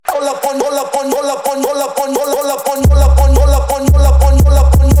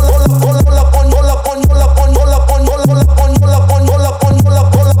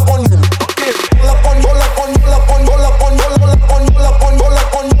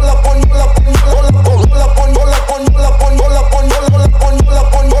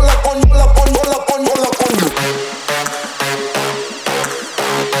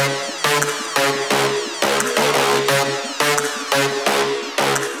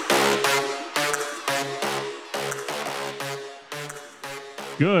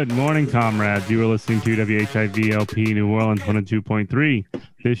Good morning, comrades. You are listening to WHIVLP New Orleans 102.3.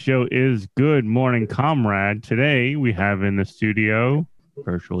 This show is Good Morning, Comrade. Today, we have in the studio,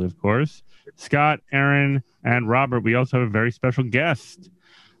 virtually, of course, Scott, Aaron, and Robert. We also have a very special guest.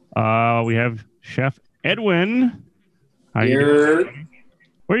 We have Chef Edwin. How you doing?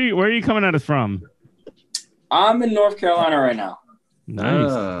 Where are you coming at us from? I'm in North Carolina right now.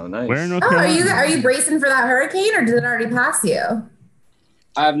 Nice. Oh, nice. Where in North Carolina? Are you bracing for that hurricane, or did it already pass you?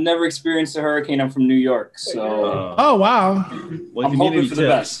 I've never experienced a hurricane. I'm from New York, so oh wow. Well, I'm hoping for the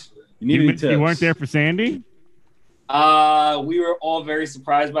best. You weren't there for Sandy? We were all very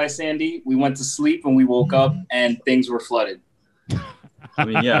surprised by Sandy. We went to sleep and we woke up and things were flooded. I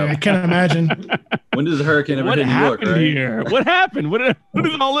mean, yeah, I can't imagine. When does a hurricane ever hit New York, right? Here? What happened? What is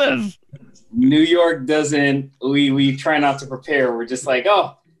all this? New York doesn't. We try not to prepare. We're just like,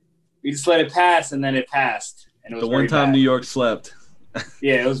 oh, we just let it pass, and then it passed. And it was the one time bad. New York slept.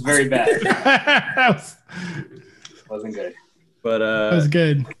 Yeah, it was very bad. Wasn't good. But that was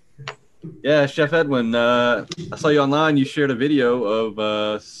good. Yeah, Chef Edwin, I saw you online. You shared a video of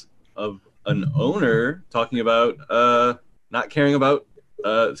an owner talking about not caring about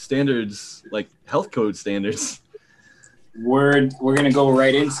standards, like health code standards. We're gonna go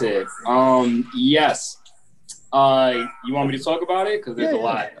right into it. Yes. You want me to talk about it? Because there's a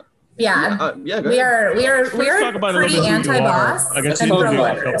lot. Yeah. Yeah. Go We ahead. are talk about pretty anti-boss. I guess and you can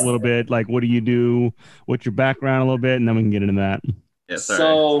pro-workers. a little bit. Like, what do you do? What's your background a little bit, and then we can get into that. Yeah, sorry.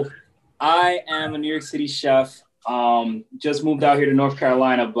 So I am a New York City chef. Just moved out here to North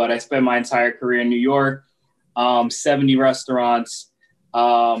Carolina, but I spent my entire career in New York. 70 restaurants,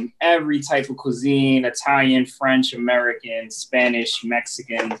 every type of cuisine: Italian, French, American, Spanish,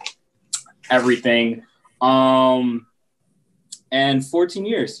 Mexican, everything. And 14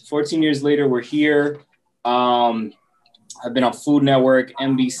 years later, we're here. I've been on Food Network,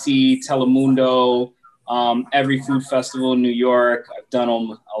 NBC, Telemundo, every food festival in New York. I've done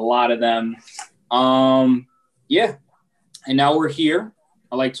a lot of them. Yeah. And now we're here.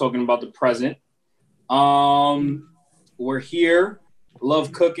 I like talking about the present. We're here.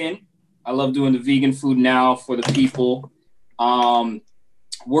 Love cooking. I love doing the vegan food now for the people.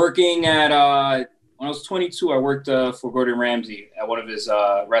 Working at... when I was 22, I worked for Gordon Ramsay at one of his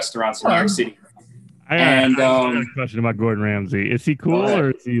restaurants in New York City. I have a question about Gordon Ramsay. Is he cool or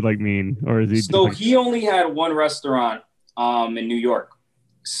is he like mean? Or is he? So he only had one restaurant in New York.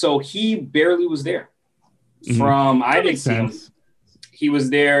 So he barely was there. I didn't see him. He was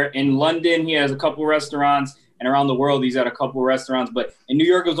there in London. He has a couple restaurants, and around the world he's at a couple restaurants. But in New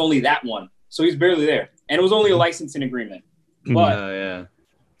York, it was only that one. So he's barely there, and it was only a licensing agreement. But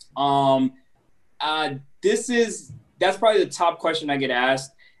that's probably the top question I get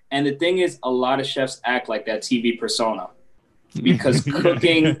asked. And the thing is, a lot of chefs act like that TV persona because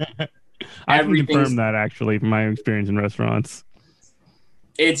cooking, I can confirm that actually from my experience in restaurants.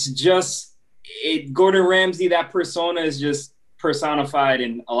 It's just Gordon Ramsay, that persona is just personified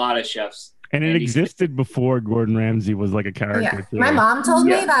in a lot of chefs. And it existed before Gordon Ramsay was like a character. Yeah. My mom told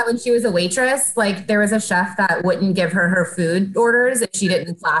me that when she was a waitress, like there was a chef that wouldn't give her food orders if she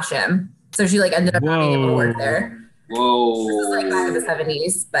didn't flash him. So she like ended up not being able to work there. Whoa. This was like back in the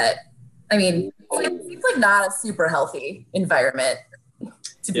 70s, but I mean, it seems like not a super healthy environment.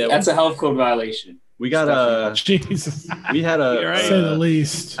 That's a health code violation. We got Jesus. We had to say the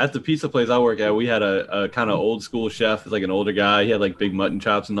least. At the pizza place I work at, we had a kind of old school chef, like an older guy. He had like big mutton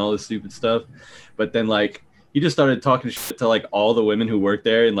chops and all this stupid stuff. But then like he just started talking shit to like all the women who worked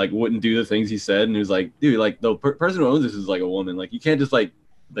there and like wouldn't do the things he said. And he was like, dude, like the person who owns this is like a woman. Like you can't just like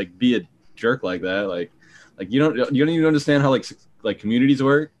be a jerk like that. Like you don't even understand how like communities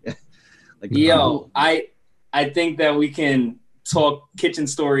work. I think that we can talk kitchen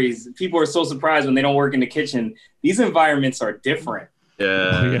stories. People are so surprised when they don't work in the kitchen. These environments are different.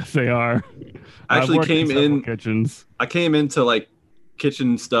 Yeah. Yes, they are. I actually came in kitchens. I came into like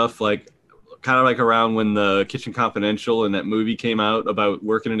kitchen stuff like kind of like around when the Kitchen Confidential and that movie came out about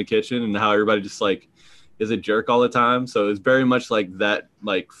working in a kitchen and how everybody just like is a jerk all the time. So it's very much like that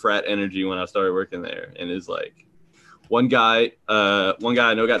like frat energy when I started working there, and it's like One guy I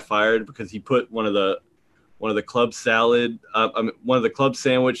know got fired because he put one of the club sandwich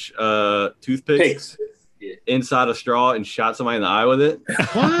toothpicks inside a straw and shot somebody in the eye with it.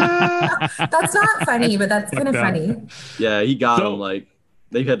 What? That's not funny, but that's kind of funny. Yeah, he got him. Like,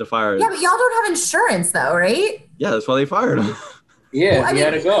 they had to fire him. Yeah, but y'all don't have insurance though, right? Yeah, that's why they fired him. Yeah, he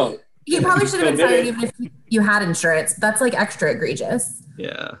had to go. He probably should have been fired even if you had insurance. That's like extra egregious.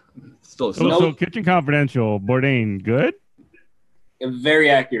 Yeah. Still. So Kitchen Confidential, Bourdain, good? Very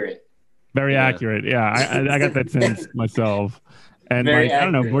accurate. Very accurate. Yeah, I got that sense myself. And Very I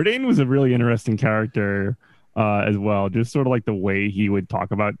don't know, accurate. Bourdain was a really interesting character as well. Just sort of like the way he would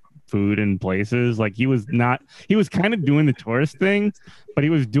talk about food and places. Like he was kind of doing the tourist thing, but he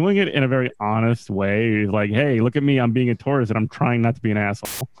was doing it in a very honest way. He was like, hey, look at me, I'm being a tourist and I'm trying not to be an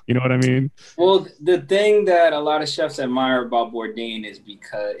asshole. You know what I mean? Well, the thing that a lot of chefs admire about Bourdain is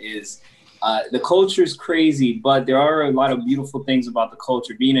the culture is crazy, but there are a lot of beautiful things about the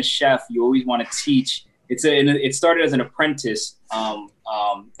culture. Being a chef, you always want to teach. It started as an apprentice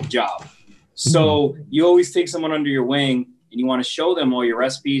job. So you always take someone under your wing and you want to show them all your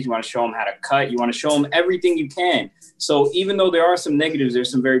recipes. You want to show them how to cut. You want to show them everything you can. So even though there are some negatives, there's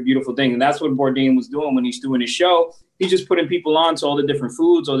some very beautiful things. And that's what Bourdain was doing when he's doing his show. He's just putting people on to all the different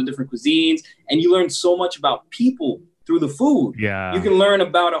foods, all the different cuisines. And you learn so much about people through the food. Yeah. You can learn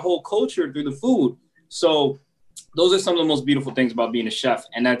about a whole culture through the food. So those are some of the most beautiful things about being a chef.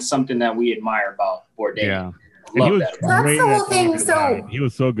 And that's something that we admire about Bourdain. Yeah. Love he was that. That's great the whole at thing. talking about it. He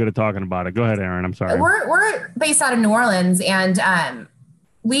was so good at talking about it. Go ahead, Aaron. I'm sorry. We're based out of New Orleans, and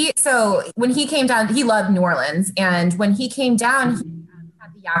when he came down, he loved New Orleans, and when he came down, he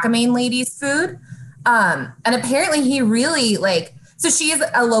had the Yakamain ladies' food, and apparently he really So she's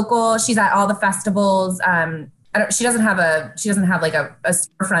a local. She's at all the festivals. She doesn't have like a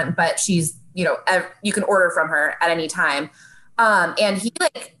storefront, but she's you can order from her at any time. And he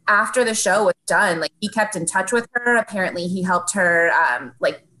after the show was done, he kept in touch with her. Apparently he helped her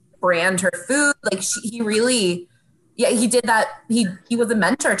brand her food. He really, he did that. He was a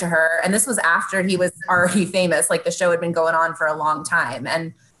mentor to her. And this was after he was already famous. The show had been going on for a long time.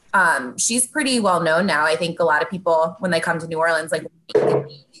 And she's pretty well known now. I think a lot of people, when they come to New Orleans,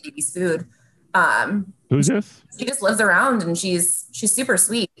 baby's food. Who's this? She just lives around and she's super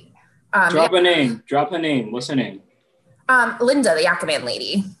sweet. Drop a name. What's her name? Linda, the Yakamain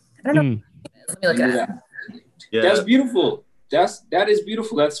lady. I don't know. Let me look at it. Yeah. That's beautiful. That is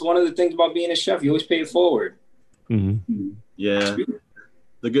beautiful. That's one of the things about being a chef. You always pay it forward. Mm-hmm. Yeah.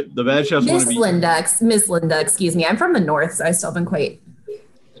 The bad chefs want to be Miss Linda, excuse me. I'm from the north, so I still haven't quite.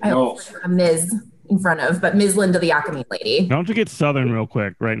 I No. have a Ms. in front of, but Ms. Linda, the Yakamain lady. Why don't you get Southern real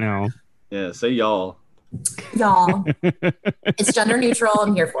quick right now? Yeah, say y'all. Y'all. It's gender neutral.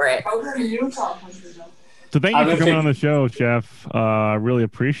 I'm here for it. So thank you for coming on the show, Chef. I really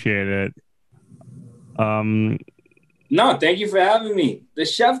appreciate it. No, thank you for having me. The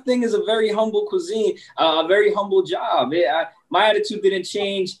chef thing is a very humble cuisine, a very humble job. My attitude didn't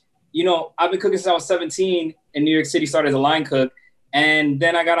change. I've been cooking since I was 17 in New York City, started as a line cook. And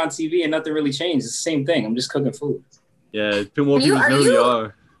then I got on TV and nothing really changed. It's the same thing. I'm just cooking food. Yeah, more people know who you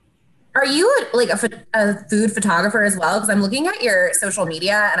are. Are you a food photographer as well? Because I'm looking at your social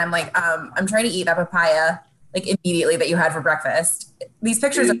media and I'm I'm trying to eat that papaya immediately that you had for breakfast. These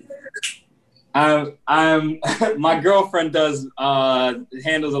pictures are my girlfriend handles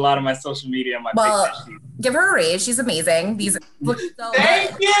a lot of my social media and my pictures. Give her a raise. She's amazing. These look so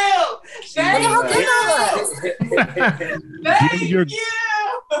Thank good. you. Thank Look at how good that looks. Thank you.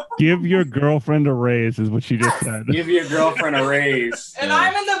 Give your girlfriend a raise is what she just said. Give your girlfriend a raise. And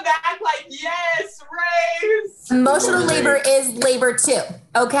I'm in the back yes, raise. Emotional labor is labor too.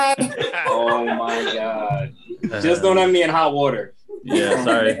 Okay. Oh my God. Just don't have me in hot water. Yeah,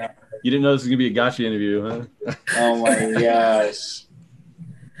 sorry. You didn't know this was gonna be a gotcha interview, huh? Oh my gosh.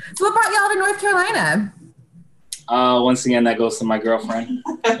 So what brought y'all to North Carolina? Once again, that goes to my girlfriend.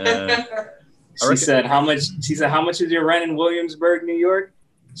 She said, how much is your rent in Williamsburg, New York?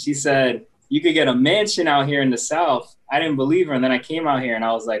 She said, you could get a mansion out here in the South. I didn't believe her. And then I came out here and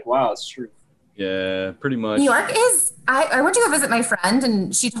I was like, wow, it's true. Yeah, pretty much. New York is, I went to go visit my friend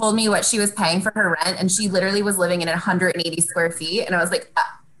and she told me what she was paying for her rent. And she literally was living in 180 square feet. And I was like,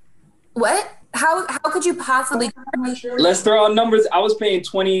 what? How could you possibly? Let's throw out numbers. I was paying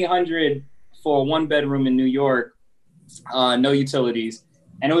 $2,800 for a 1-bedroom in New York, no utilities.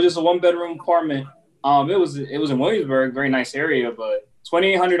 And it was just a 1-bedroom apartment. It was in Williamsburg, very nice area, but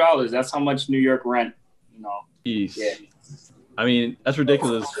 $2,800. That's how much New York rent, Jeez. Yeah. I mean, that's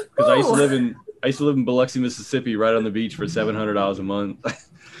ridiculous because I used to live in Biloxi, Mississippi, right on the beach for $700 a month.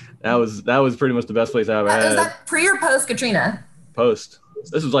 That was pretty much the best place I ever Was had. that pre or post Katrina? Post.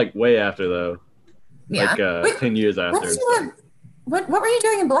 This was like way after though. Yeah. Like 10 years after. What were you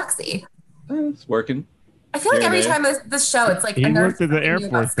doing in Biloxi? It's working. I feel like Here and every there. time this show, it's like He a nerd worked at the Air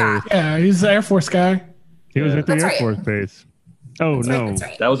something new about Force Scott. base. Yeah, he's the Air Force guy. He was at the That's Air right. Force base. Oh That's no. right, that's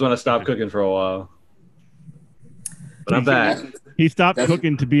right. That was when I stopped cooking for a while. But I'm back. He stopped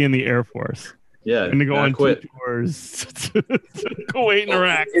cooking to be in the Air Force Yeah. and to go I on quit. 2 tours to Kuwait and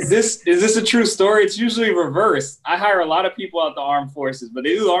Iraq. Is this a true story? It's usually reversed. I hire a lot of people out the armed forces, but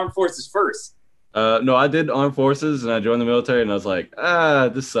they do the armed forces first. No, I did armed forces and I joined the military and I was like,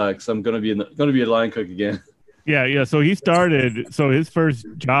 this sucks. I'm gonna be a line cook again. Yeah. So he started. So his first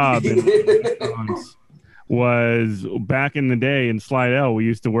job in restaurants was back in the day in Slidell. We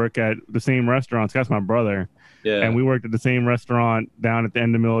used to work at the same restaurants. That's my brother. Yeah. And we worked at the same restaurant down at the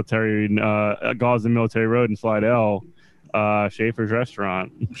end of military, Gaza Military Road in Slidell, Schaefer's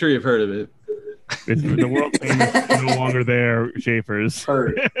restaurant. I'm sure you've heard of it. It's the world famous, no longer there, Schaefer's.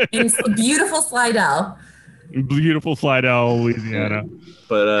 In beautiful Slidell. Beautiful Slidell, Louisiana.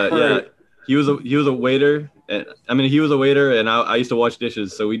 But yeah, he was a waiter. And I mean, he was a waiter, and I used to wash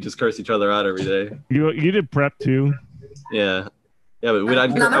dishes, so we just curse each other out every day. You did prep too? Yeah, but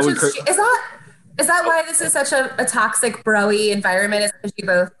I would curse. Is that why this is such a toxic broy environment? Is because you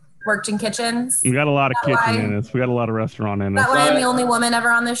both worked in kitchens? We got a lot of Is that kitchen why? in us. We got a lot of restaurant in Is us. that why I'm the only woman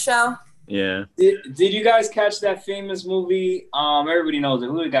ever on this show? Yeah. Did you guys catch that famous movie? Everybody knows it.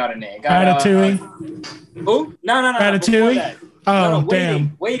 Who got in it? Ratatouille. Who? No. Ratatouille? Oh,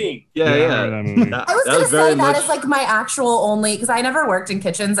 damn. Waiting. Yeah. that movie. I was going to say that is like my actual only, because I never worked in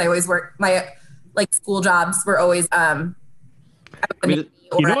kitchens. I always worked, my like school jobs were always You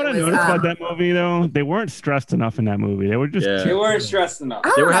know what I noticed about that movie though? They weren't stressed enough in that movie. They were just They weren't stressed enough.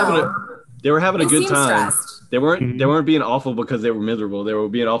 They were having a good time. Stressed. They weren't being awful because they were miserable. They were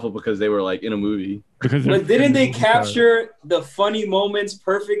being awful because they were like in a movie. But didn't they capture the funny moments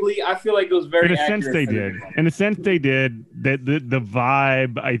perfectly? I feel like it was very in a accurate. sense they did. In a sense they did. That the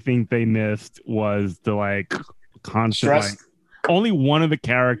vibe I think they missed was the like constant like, only one of the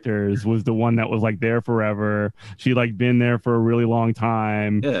characters was the one that was like there forever. She like been there for a really long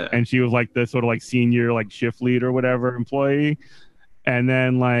time. Yeah. And she was like the sort of like senior like shift lead or whatever employee. And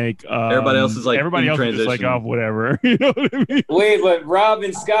then like everybody else is like everybody else is just like oh whatever. You know what I mean? Wait, but Rob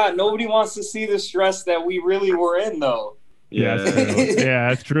and Scott, nobody wants to see the stress that we really were in though. Yeah. Yeah,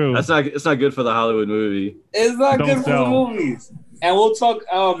 that's true. It's not good for the Hollywood movie. It's not Don't good sell. for the movies. And we'll talk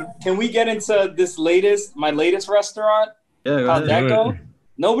can we get into my latest restaurant? Yeah, How'd that go?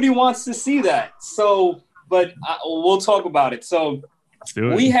 Nobody wants to see that. So, but we'll talk about it. So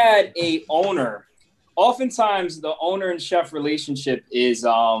we had a owner. Oftentimes, the owner and chef relationship is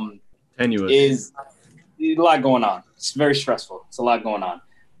tenuous. Is a lot going on. It's very stressful. It's a lot going on.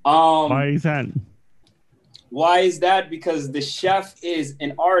 Why is that? Why is that? Because the chef is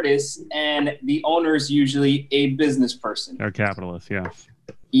an artist and the owner is usually a business person. They're capitalists, yeah.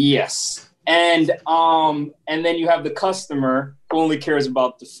 Yes. And then you have the customer who only cares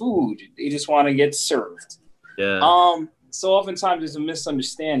about the food. They just want to get served. Yeah. So oftentimes there's a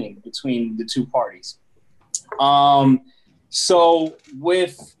misunderstanding between the two parties. So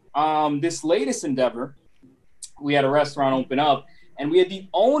with this latest endeavor, we had a restaurant open up and we had the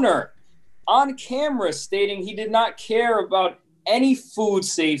owner on camera stating he did not care about any food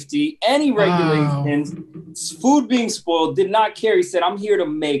safety, any regulations, food being spoiled, did not care. He said, I'm here to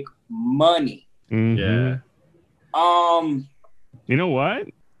make money. Mm-hmm. Yeah. You know what?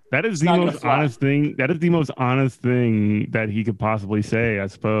 That is the most honest thing. That is the most honest thing that he could possibly say, I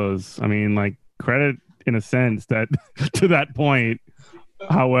suppose. I mean, like credit in a sense that to that point.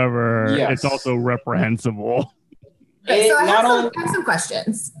 However, it's also reprehensible. Okay, so I have some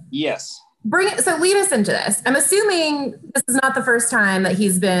questions. Yes. So lead us into this. I'm assuming this is not the first time that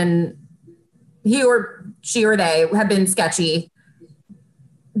he or she or they have been sketchy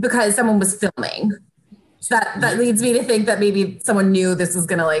because someone was filming. So that leads me to think that maybe someone knew this was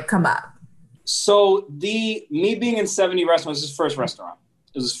gonna like come up. So me being in 70 restaurants, his first restaurant.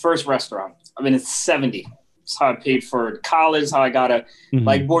 It was his first restaurant. I mean, it's 70. It's how I paid for college, how I got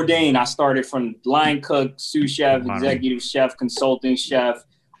like Bourdain. I started from line cook, sous chef, executive chef, consulting chef.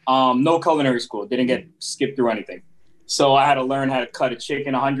 No culinary school. Didn't get skipped through anything. So I had to learn how to cut a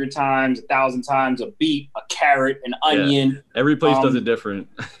chicken 100 times, 1,000 times, a beet, a carrot, an onion. Every place does it different.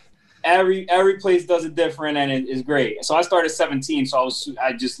 Every place does it different, and it is great. So I started 17, so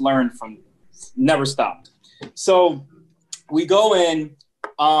I just learned from, never stopped. So we go in,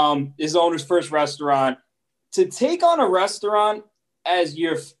 his owner's first restaurant. To take on a restaurant as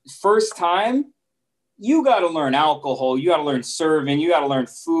your first time, you got to learn alcohol. You got to learn serving. You got to learn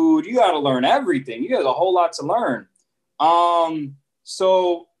food. You got to learn everything. You got a whole lot to learn.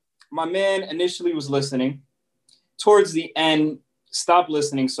 So my man initially was listening. Towards the end, stopped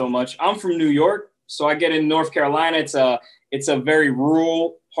listening so much. I'm from New York, so I get in North Carolina. It's a very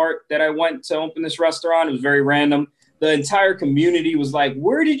rural part that I went to open this restaurant. It was very random. The entire community was like,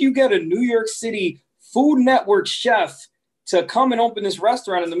 where did you get a New York City Food Network chef to come and open this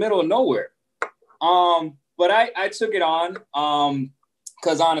restaurant in the middle of nowhere? But I took it on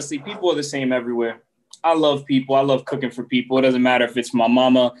because honestly, people are the same everywhere. I love people. I love cooking for people. It doesn't matter if it's my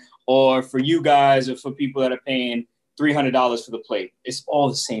mama or for you guys or for people that are paying $300 for the plate. It's all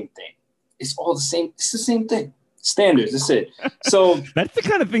the same thing. It's all the same. It's the same thing. Standards. That's it. So that's the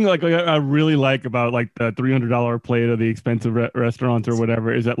kind of thing like I really like about like the $300 plate of the expensive restaurants or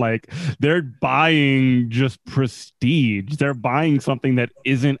whatever is that like they're buying just prestige. They're buying something that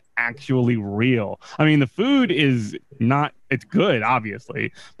isn't actually real. I mean, the food is not, it's good,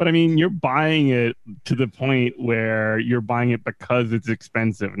 obviously, but I mean, you're buying it to the point where you're buying it because it's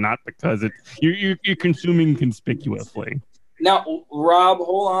expensive, not because you're consuming conspicuously. Now, Rob,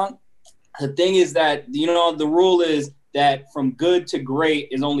 hold on. The thing is that, you know, the rule is that from good to great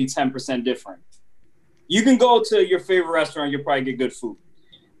is only 10% different. You can go to your favorite restaurant, you'll probably get good food.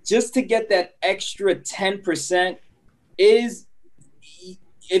 Just to get that extra 10% is,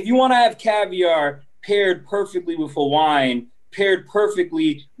 if you want to have caviar paired perfectly with a wine, paired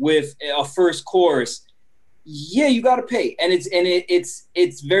perfectly with a first course, yeah, you got to pay. And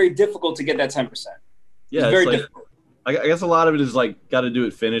it's very difficult to get that 10%. Yeah, it's very difficult. I guess a lot of it is like got to do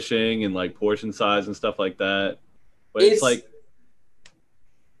with finishing and like portion size and stuff like that. But it's like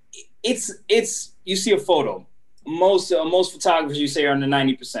it's you see a photo. Most photographers you say are under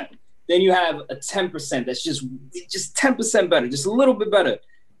 90%. Then you have a 10% that's just 10% better, just a little bit better.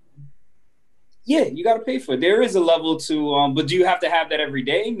 Yeah, you got to pay for it. There is a level to, but do you have to have that every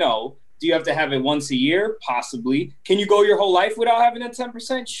day? No. Do you have to have it once a year? Possibly. Can you go your whole life without having that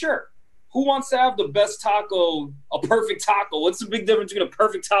 10%? Sure. Who wants to have the best taco, a perfect taco? What's the big difference between a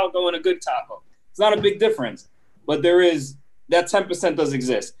perfect taco and a good taco? It's not a big difference, but there is, that 10% does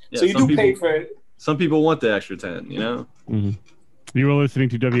exist. Yeah, so you do pay for it. Some people want the extra 10, you know? Mm-hmm. You are listening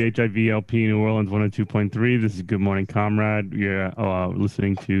to WHIVLP New Orleans 102.3. This is Good Morning Comrade. You're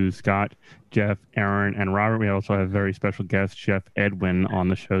listening to Scott, Jeff, Aaron, and Robert. We also have a very special guest, Chef Edwin, on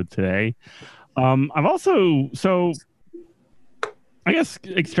the show today. I've also, I guess,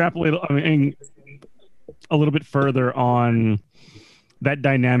 extrapolate a little bit further on that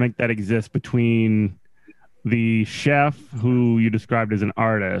dynamic that exists between the chef, who you described as an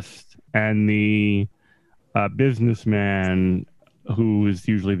artist, and the businessman, who is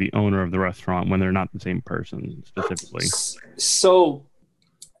usually the owner of the restaurant, when they're not the same person specifically. So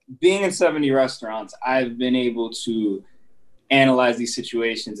being in 70 restaurants, I've been able to analyze these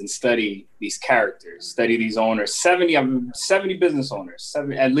situations and study these characters, study these owners. 70 business owners,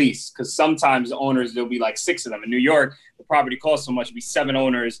 7 at least, because sometimes the owners, there'll be like 6 of them. In New York, the property costs so much, it'd be 7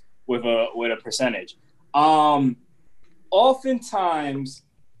 owners with a percentage. Oftentimes,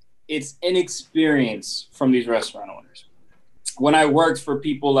 it's inexperience from these restaurant owners. When I worked for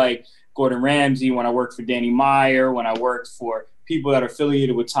people like Gordon Ramsay, when I worked for Danny Meyer, when I worked for people that are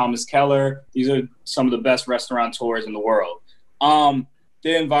affiliated with Thomas Keller, these are some of the best restaurateurs in the world.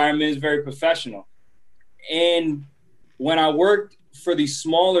 The environment is very professional. And when I worked for these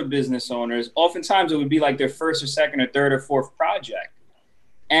smaller business owners, oftentimes it would be like their first or second or third or fourth project.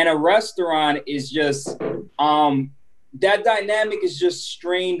 And a restaurant is just, that dynamic is just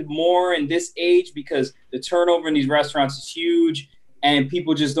strained more in this age because the turnover in these restaurants is huge and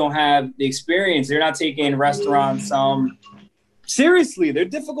people just don't have the experience. They're not taking restaurants seriously. They're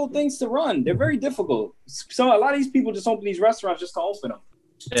difficult things to run. They're very difficult. So a lot of these people just open these restaurants just to open them.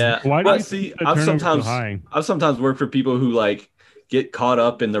 Yeah. Why do you see I've sometimes worked for people who like get caught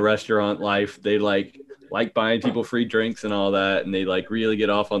up in the restaurant life. They like buying people free drinks and all that, and they like really get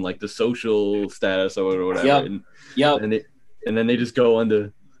off on like the social status or whatever. Yep. And then they just go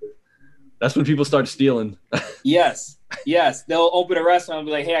into. That's when people start stealing. Yes. They'll open a restaurant and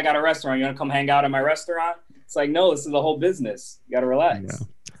be like, "Hey, I got a restaurant. You want to come hang out at my restaurant?" It's like, no, this is the whole business. You got to relax.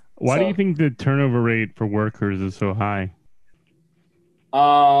 Yeah. Why do you think the turnover rate for workers is so high?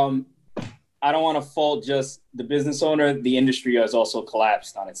 I don't want to fault just the business owner. The industry has also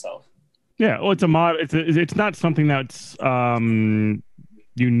collapsed on itself. Yeah, well, it's not something that's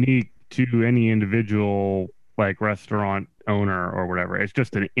unique to any individual like restaurant owner or whatever. It's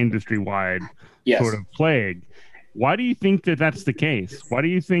just an industry-wide sort of plague. Why do you think that that's the case? Why do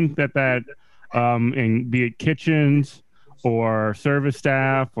you think that in be it kitchens or service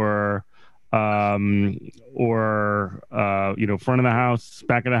staff or or front of the house,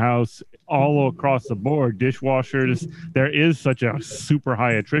 back of the house, all across the board, dishwashers. There is such a super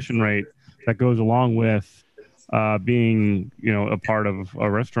high attrition rate that goes along with being, a part of a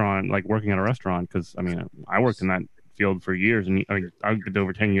restaurant, like working at a restaurant. Because I worked in that field for years, and I did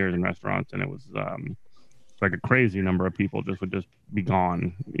over 10 years in restaurants, and it was like a crazy number of people would just be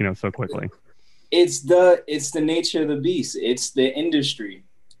gone, so quickly. It's the nature of the beast. It's the industry.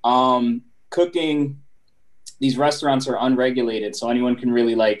 Cooking, these restaurants are unregulated, so anyone can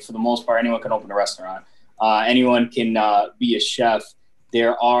really, for the most part, anyone can open a restaurant. Anyone can be a chef.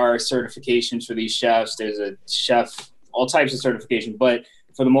 There are certifications for these chefs. There's a chef, all types of certification. But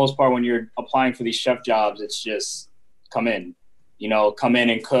for the most part, when you're applying for these chef jobs, it's just come in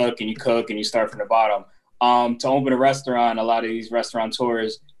and cook, and you start from the bottom. To open a restaurant, a lot of these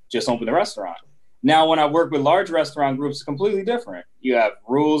restaurateurs just open the restaurant. Now, when I work with large restaurant groups, it's completely different. You have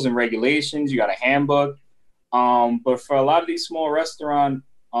rules and regulations. You got a handbook. But for a lot of these small restaurant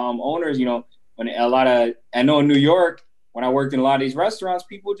owners, I know in New York, when I worked in a lot of these restaurants,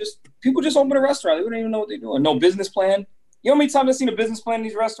 people just open a restaurant. They wouldn't even know what they're doing. No business plan. You know how many times I've seen a business plan in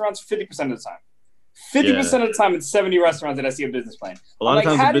these restaurants? 50% of the time. 50% of the time in 70 restaurants that I see a business plan. A lot of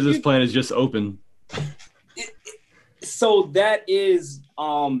times the business plan is just open. So that is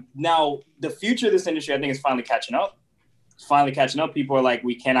now the future of this industry, I think, is finally catching up. It's finally catching up. People are like,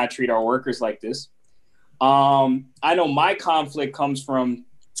 we cannot treat our workers like this. I know my conflict comes from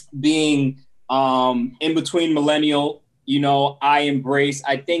being in between millennial.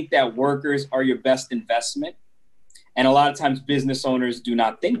 I think that workers are your best investment. And a lot of times business owners do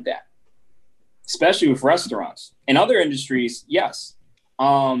not think that, especially with restaurants. In other industries, yes.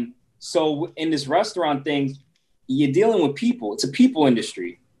 So in this restaurant thing, you're dealing with people. It's a people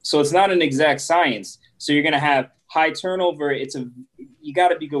industry. So it's not an exact science. So you're going to have high turnover. You got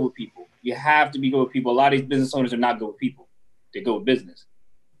to be good with people. You have to be good with people. A lot of these business owners are not good with people. They're good with business.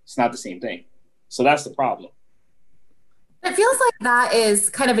 It's not the same thing. So that's the problem. It feels like that is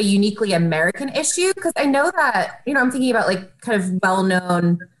kind of a uniquely American issue, because I know that, I'm thinking about kind of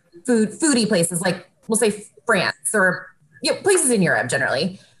well-known foodie places, like we'll say France or places in Europe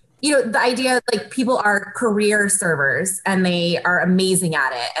generally. The idea people are career servers and they are amazing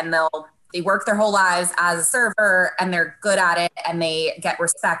at it, and they work their whole lives as a server and they're good at it and they get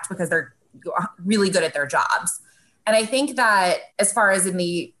respect because they're really good at their jobs. And I think that as far as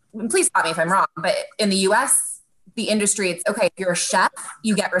please stop me if I'm wrong, but in the US, the industry, it's okay. If you're a chef,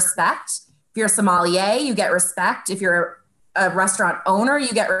 you get respect. If you're a sommelier, you get respect. If you're a restaurant owner,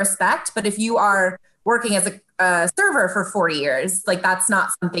 you get respect. But if you are working as a server for 4 years, that's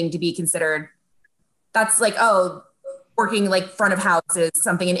not something to be considered. That's working front of house is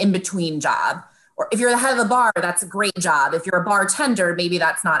something an in-between job. Or if you're the head of a bar, that's a great job. If you're a bartender, maybe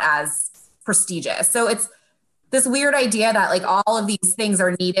that's not as prestigious. So it's this weird idea that all of these things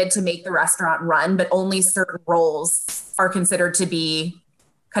are needed to make the restaurant run, but only certain roles are considered to be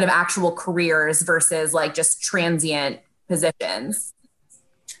kind of actual careers versus just transient positions.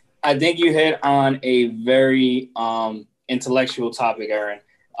 I think you hit on a very intellectual topic, Erin.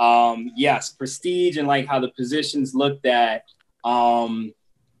 Yes, prestige and how the positions looked at.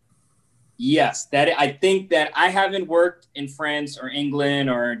 Yes, I think that I haven't worked in France or England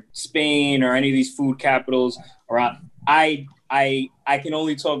or Spain or any of these food capitals around. I can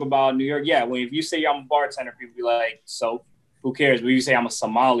only talk about New York. Yeah, if you say I'm a bartender, people be like, so who cares? When you say I'm a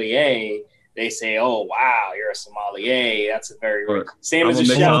sommelier, they say, "Oh wow, you're a sommelier." That's a very same as a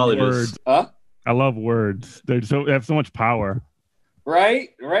chef. Words. Huh? I love words. They have so much power. Right.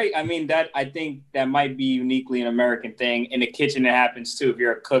 I think that might be uniquely an American thing. In the kitchen, it happens too. If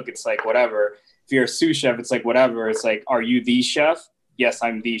you're a cook, it's whatever. If you're a sous chef, it's whatever. It's are you the chef? Yes,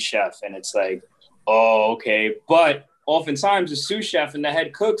 I'm the chef. And it's oh, okay. But oftentimes the sous chef and the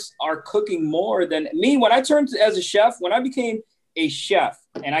head cooks are cooking more than me. When I turned as a chef, when I became a chef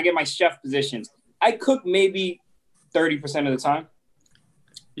and I get my chef positions, I cook maybe 30% of the time.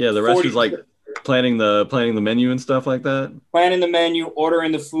 Yeah, the rest is planning the menu and stuff like that. Planning the menu,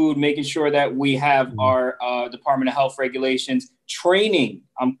 ordering the food, making sure that we have our Department of Health regulations, training.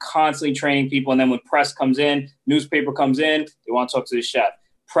 I'm constantly training people. And then when press comes in, newspaper comes in, they want to talk to the chef.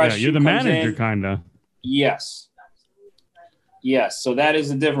 Press you're the manager, kind of. Yes. So that is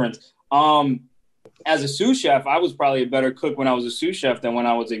the difference. As a sous chef, I was probably a better cook when I was a sous chef than when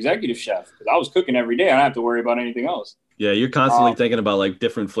I was executive chef, because I was cooking every day. I don't have to worry about anything else. Yeah, you're constantly thinking about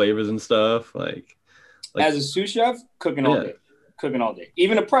different flavors and stuff. As a sous chef, cooking all day.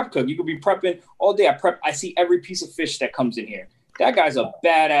 Even a prep cook, you could be prepping all day. I see every piece of fish that comes in here. That guy's a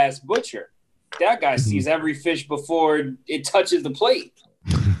badass butcher. That guy sees every fish before it touches the plate.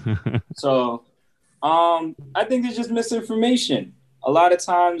 So I think there's just misinformation. A lot of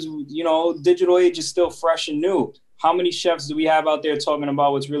times, digital age is still fresh and new. How many chefs do we have out there talking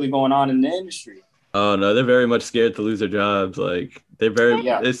about what's really going on in the industry? Oh no, they're very much scared to lose their jobs. Like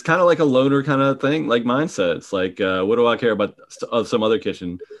it's kind of like a loner kind of thing, like mindset. It's like, what do I care about some other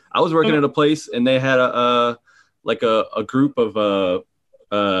kitchen? I was working at a place and they had a group of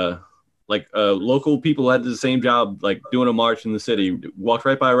local people who had the same job, like doing a march in the city. Walked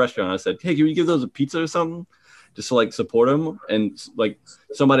right by a restaurant. I said, hey, can we give those a pizza or something? Just to like support them. And like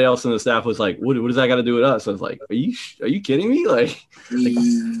somebody else in the staff was like, what does that got to do with us? I was like, are you kidding me? Like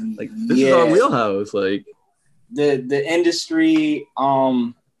this is our wheelhouse. Like the industry,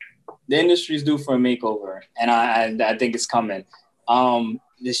 the industry's due for a makeover, and I think it's coming.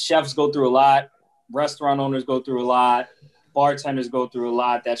 The chefs go through a lot, restaurant owners go through a lot, bartenders go through a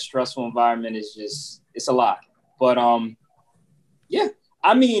lot. That stressful environment is it's a lot. But yeah.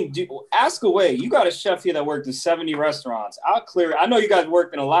 I mean, ask away. You got a chef here that worked in 70 restaurants. I'll clear it. I know you guys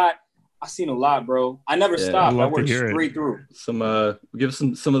worked in a lot. I've seen a lot, bro. I never stopped. I worked straight through. Give us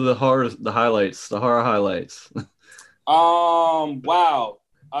some of the horror highlights. Wow.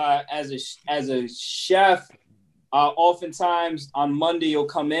 As a chef, oftentimes on Monday you'll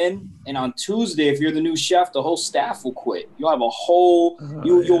come in, and on Tuesday, if you're the new chef, the whole staff will quit. You'll have a whole.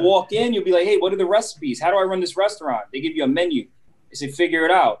 You'll walk in. You'll be like, hey, what are the recipes? How do I run this restaurant? They give you a menu. They say, figure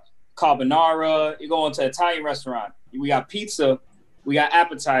it out. Carbonara. You go into an Italian restaurant. We got pizza. We got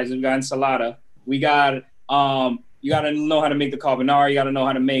appetizers. We got ensalada. We got you got to know how to make the carbonara. You got to know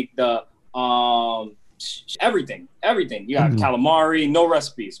how to make the everything. You got calamari. No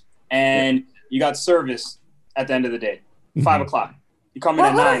recipes, and you got service at the end of the day. 5 o'clock. You come in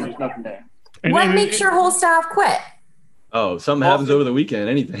at 9. There's nothing there. What makes your whole staff quit? Oh, something happens over the weekend.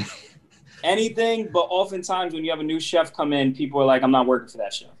 Anything, but oftentimes when you have a new chef come in, people are like, I'm not working for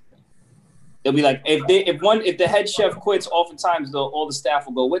that chef. They'll be like, if the head chef quits, oftentimes all the staff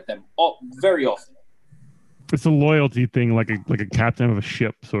will go with them. Very often. It's a loyalty thing, like a captain of a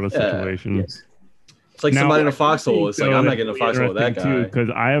ship sort of situation. Yes. It's like somebody in a foxhole. It's like, I'm not getting a foxhole with that guy. Because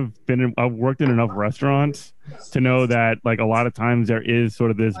I've worked in enough restaurants to know that like a lot of times there is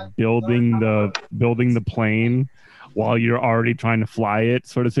sort of this building the plane while you're already trying to fly it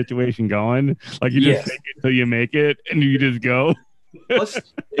sort of situation going. Like you just take it till you make it and you just go. Plus,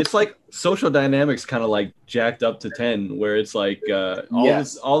 it's like social dynamics kind of like jacked up to 10, where it's like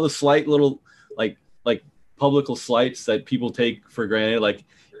all the slight little like public slights that people take for granted. Like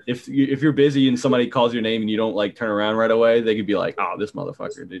if you're busy and somebody calls your name and you don't like turn around right away, they could be like, oh, this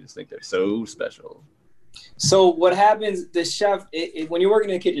motherfucker. They just think they're so special. So what happens, the chef, when you're working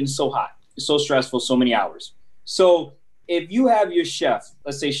in the kitchen, it's so hot. It's so stressful, so many hours. So if you have your chef,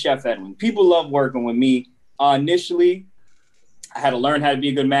 let's say Chef Edwin, people love working with me. Initially, I had to learn how to be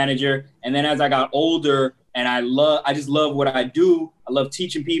a good manager. And then as I got older and I just love what I do. I love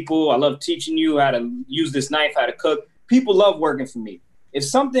teaching people. I love teaching you how to use this knife, how to cook. People love working for me. If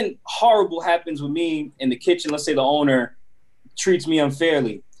something horrible happens with me in the kitchen, let's say the owner treats me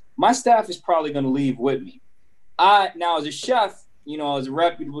unfairly, my staff is probably going to leave with me. Now as a chef, as a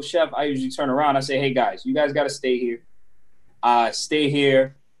reputable chef, I usually turn around. I say, hey guys, you guys got to stay here. Stay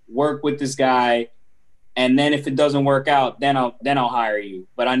here, work with this guy. And then if it doesn't work out, then I'll hire you.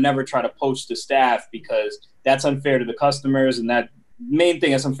 But I never try to poach the staff because that's unfair to the customers. And that main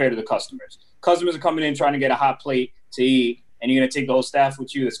thing is unfair to the customers. Customers are coming in trying to get a hot plate to eat, and you're going to take the whole staff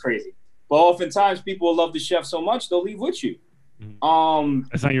with you. That's crazy. But oftentimes people will love the chef so much, they'll leave with you.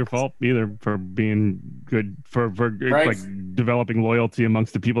 It's not your fault either for being good, for right? like developing loyalty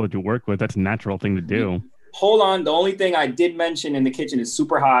amongst the people that you work with. That's a natural thing to do. Hold on. The only thing I did mention in the kitchen is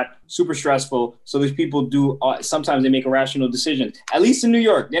super hot, super stressful. So these people do, sometimes they make irrational decisions. At least in New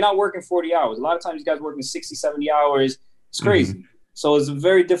York, they're not working 40 hours. A lot of times these guys working 60, 70 hours. It's crazy. So it's a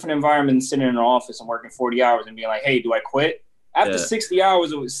very different environment than sitting in an office and working 40 hours and being like, hey, do I quit? After 60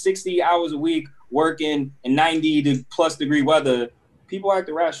 hours a week working in 90+ degree weather, people act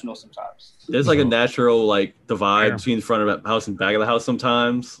irrational sometimes. There's like a natural like divide between the front of the house and back of the house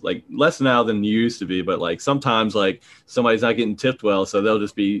sometimes. Like less now than you used to be, but like sometimes like somebody's not getting tipped well, so they'll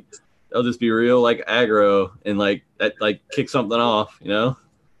just be real like aggro and like that like kick something off,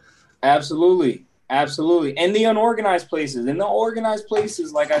 Absolutely. And the unorganized places. In the organized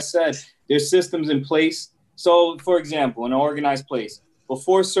places, like I said, there's systems in place. So for example, in an organized place,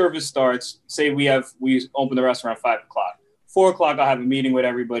 before service starts, say we open the restaurant at 5 o'clock. 4 o'clock, I'll have a meeting with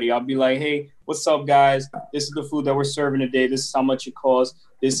everybody. I'll be like, hey, what's up, guys? This is the food that we're serving today. This is how much it costs.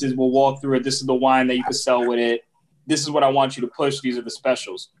 We'll walk through it. This is the wine that you can sell with it. This is what I want you to push. These are the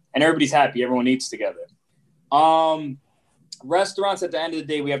specials. And everybody's happy. Everyone eats together. restaurants at the end of the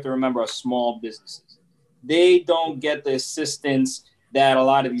day, we have to remember, are small businesses. They don't get the assistance that a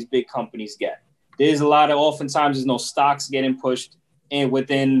lot of these big companies get. Oftentimes there's no stocks getting pushed in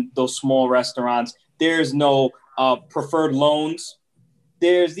within those small restaurants. There's no preferred loans.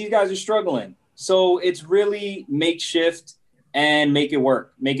 These guys are struggling. So it's really makeshift and make it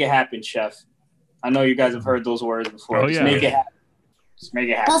work. Make it happen, chef. I know you guys have heard those words before. Just make it happen. Just make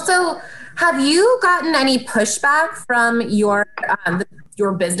it happen. Also, have you gotten any pushback from your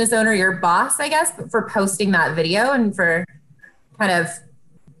business owner, your boss, I guess, for posting that video and for kind of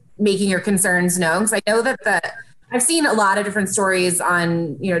making your concerns known? Because I know that I've seen a lot of different stories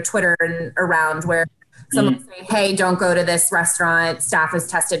on, Twitter and around where someone will say, hey, don't go to this restaurant. Staff has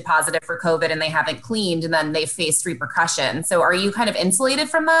tested positive for COVID and they haven't cleaned, and then they faced repercussions. So are you kind of insulated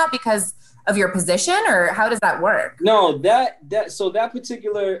from that because of your position, or how does that work? No, that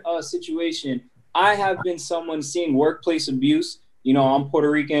particular situation, I have been someone seeing workplace abuse. I'm Puerto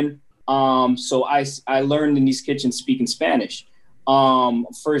Rican. So I learned in these kitchens speaking Spanish.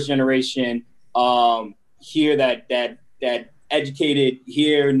 First generation here that educated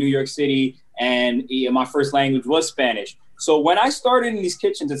here in New York City, and my first language was Spanish. So when I started in these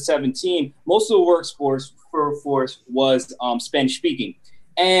kitchens at 17, most of the workforce was Spanish speaking,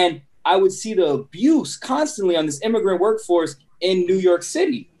 and I would see the abuse constantly on this immigrant workforce in New York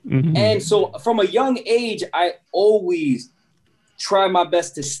City. Mm-hmm. And so from a young age, I always try my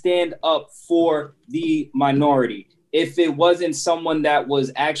best to stand up for the minority. If it wasn't someone that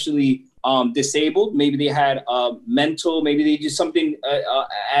was actually disabled, maybe they had mental, maybe they did something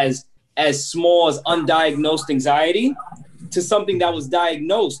as small as undiagnosed anxiety, to something that was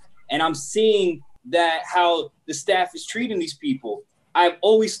diagnosed. And I'm seeing that how the staff is treating these people. I've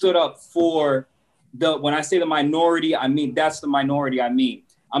always stood up for when I say the minority, I mean, that's the minority I mean.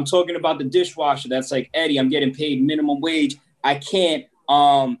 I'm talking about the dishwasher that's like, Eddie, I'm getting paid minimum wage. I can't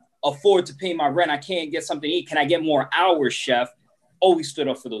afford to pay my rent. I can't get something to eat. Can I get more hours, chef? Always stood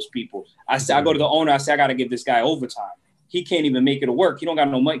up for those people. I go to the owner, I say, I got to give this guy overtime. He can't even make it to work. He don't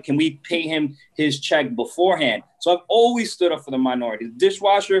got no money. Can we pay him his check beforehand? So I've always stood up for the minority. The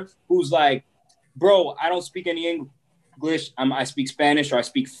dishwasher who's like, bro, I don't speak any English. I speak Spanish, or I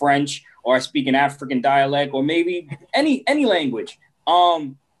speak French, or I speak an African dialect, or maybe any language.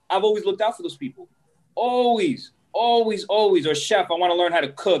 I've always looked out for those people. Always. Or chef, I want to learn how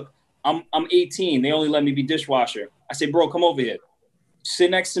to cook. I'm 18. They only let me be dishwasher. I say, bro, come over here. Sit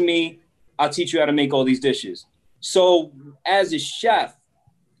next to me. I'll teach you how to make all these dishes. So as a chef,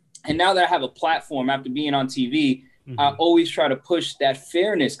 and now that I have a platform after being on TV, I always try to push that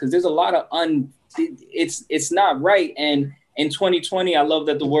fairness, because there's a lot of it's not right. And in 2020, I love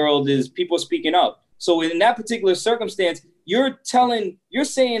that the world is people speaking up. So in that particular circumstance, you're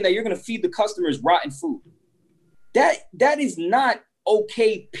saying that you're going to feed the customers rotten food. That is not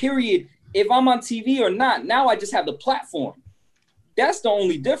okay, period. If I'm on TV or not, now I just have the platform. That's the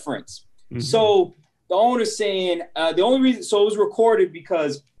only difference. Mm-hmm. So the owner's saying, the only reason, so it was recorded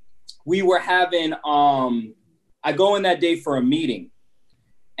because we were having, I go in that day for a meeting,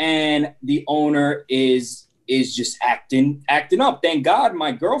 and the owner is just acting up. Thank God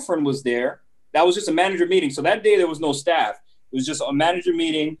my girlfriend was there. That was just a manager meeting. So that day there was no staff. It was just a manager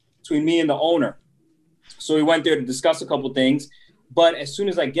meeting between me and the owner. So we went there to discuss a couple things. But as soon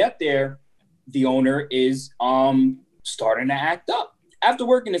as I get there, the owner is starting to act up. After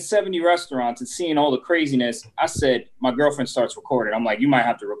working at 70 restaurants and seeing all the craziness, I said, my girlfriend starts recording. I'm like, you might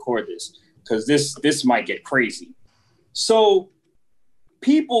have to record this, because this might get crazy. So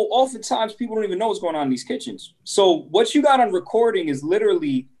oftentimes people don't even know what's going on in these kitchens. So what you got on recording is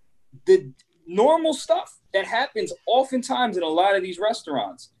literally the normal stuff that happens oftentimes in a lot of these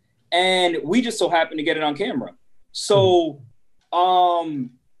restaurants. And we just so happen to get it on camera. So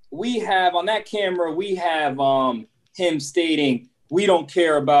we have on that camera, we have him stating, we don't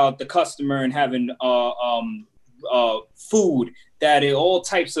care about the customer and having food, that is all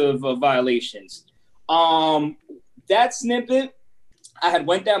types of violations. That snippet, I had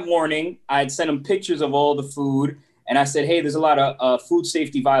went that morning. I had sent him pictures of all the food. And I said, hey, there's a lot of food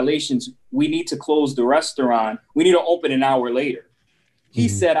safety violations. We need to close the restaurant. We need to open an hour later. He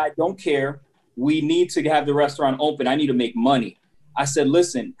said, I don't care. We need to have the restaurant open. I need to make money. I said,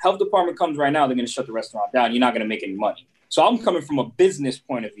 listen, health department comes right now. They're going to shut the restaurant down. You're not going to make any money. So I'm coming from a business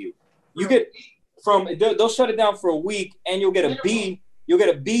point of view. They'll shut it down for a week, and you'll get a B. You'll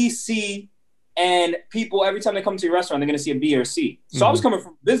get a B, C, and people, every time they come to your restaurant, they're going to see a B or a C. So I was coming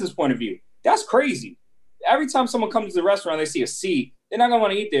from a business point of view. That's crazy. Every time someone comes to the restaurant, they see a C. They're not going to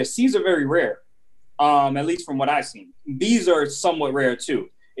want to eat there. C's are very rare, at least from what I've seen. B's are somewhat rare too.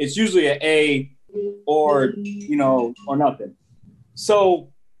 It's usually an A or or nothing. So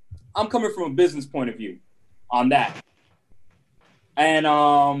I'm coming from a business point of view on that.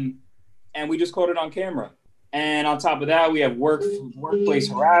 And we just caught it on camera. And on top of that, we have workplace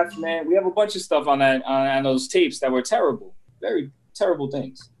harassment. We have a bunch of stuff on those tapes that were terrible, very terrible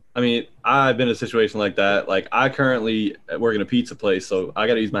things. I mean, I've been in a situation like that. Like, I currently work in a pizza place, so I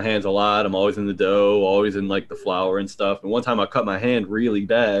got to use my hands a lot. I'm always in the dough, always in like the flour and stuff. And one time I cut my hand really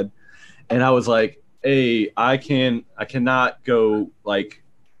bad, and I was like, "Hey, I cannot go like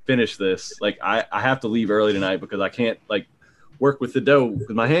finish this. Like, I have to leave early tonight because I can't like work with the dough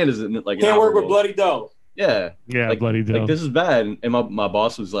because my hand isn't like can't work with bloody dough." Yeah, like, bloody dough. Like, this is bad. And my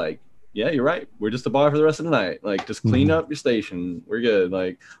boss was like, "Yeah, you're right. We're just a bar for the rest of the night. Like, just clean up your station. We're good."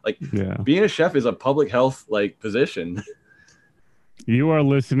 Like being a chef is a public health like position. You are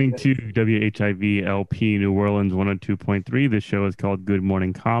listening to WHIV LP New Orleans 102.3. This show is called Good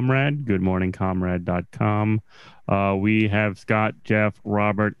Morning Comrade, goodmorningcomrade.com. We have Scott, Jeff,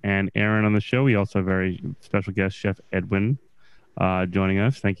 Robert, and Aaron on the show. We also have very special guest, Chef Edwin, joining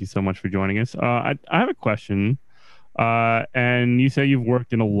us. Thank you so much for joining us. I have a question. And you say you've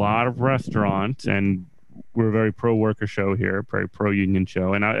worked in a lot of restaurants, and we're a very pro-worker show here, very pro-union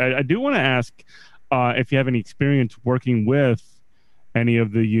show. And I do want to ask if you have any experience working with any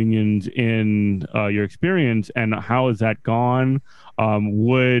of the unions in your experience, and how has that gone?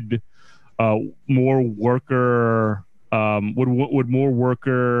 Would more worker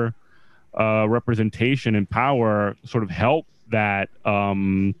representation and power sort of help that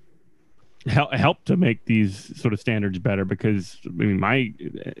help to make these sort of standards better? Because I mean, my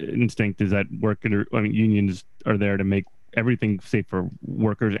instinct is that unions are there to make everything safe for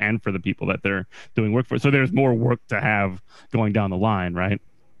workers and for the people that they're doing work for. So there's more work to have going down the line, right?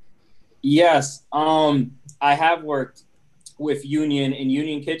 Yes. I have worked with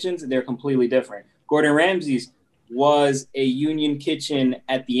union kitchens, and they're completely different. Gordon Ramsay's was a union kitchen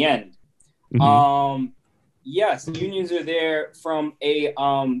at the end. Mm-hmm. Yes, unions are there from a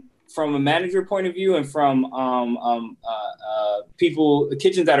manager point of view, and from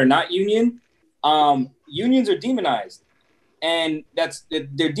kitchens that are not union. Unions are demonized, and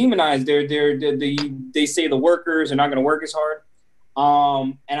they're demonized. They say the workers are not going to work as hard.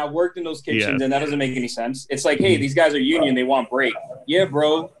 And I worked in those kitchens, and that doesn't make any sense. It's like, hey, these guys are union, they want break. Yeah,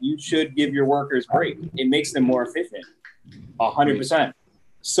 bro, you should give your workers break. It makes them more efficient. 100%.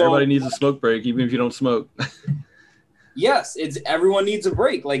 So everybody needs a smoke break, even if you don't smoke. Yes, everyone needs a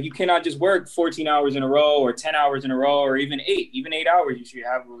break. Like, you cannot just work 14 hours in a row or 10 hours in a row, or even 8 hours. You should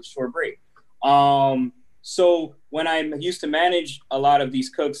have a short break. So when I used to manage a lot of these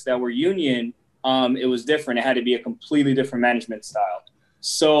cooks that were union, it was different. It had to be a completely different management style.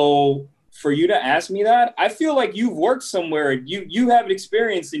 So for you to ask me that, I feel like you've worked somewhere. You have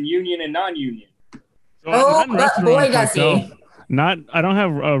experience in union and non-union. So boy, does he. I don't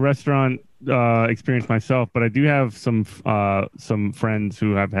have a restaurant experience myself, but I do have some friends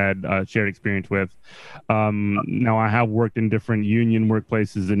who have had shared experience with. Now, I have worked in different union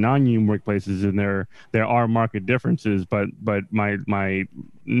workplaces and non-union workplaces, and there are market differences. But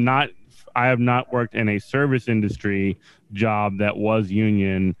I have not worked in a service industry job that was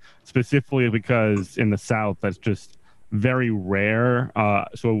union, specifically because in the South that's just very rare.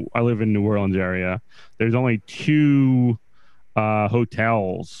 So I live in New Orleans area. There's only 2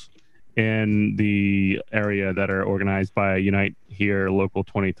 hotels in the area that are organized by Unite Here Local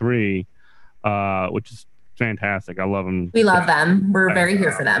 23, which is fantastic. I love them. We love them. We're very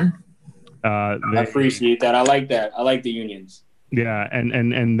here for them. I appreciate that. I like that. I like the unions. Yeah,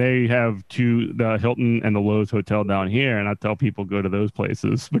 and they have the Hilton and the Lowe's hotel down here, and I tell people go to those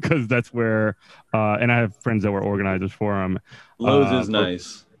places because that's where. And I have friends that were organizers for them. Lowe's is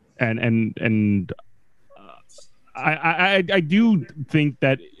nice. And I do think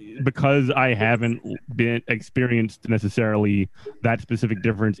that because I haven't been experienced necessarily that specific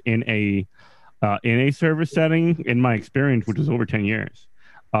difference in a service setting, in my experience, which is over 10 years,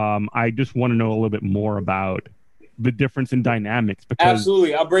 I just want to know a little bit more about the difference in dynamics. Because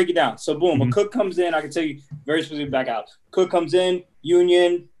absolutely, I'll break it down. So boom, a cook comes in. I can tell you very specific back out. Cook comes in,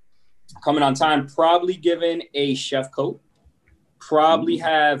 union, coming on time, probably given a chef coat, probably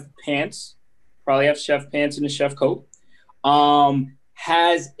have pants. Probably have chef pants and a chef coat.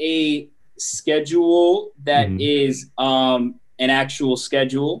 Has a schedule that is an actual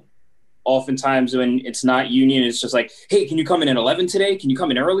schedule. Oftentimes when it's not union, it's just like, hey, can you come in at 11 today? Can you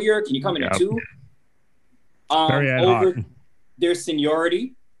come in earlier? Can you come in at 2? Very ad hoc. Their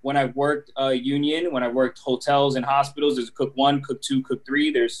seniority. When I worked union, when I worked hotels and hospitals, there's cook 1, cook 2, cook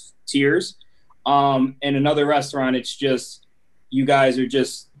 3. There's tiers. In another restaurant, it's just, you guys are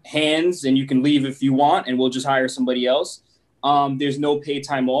just hands and you can leave if you want and we'll just hire somebody else. There's no paid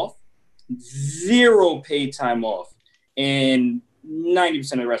time off, 0 paid time off in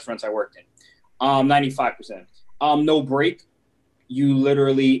 90% of the restaurants I worked in, 95%. No break. You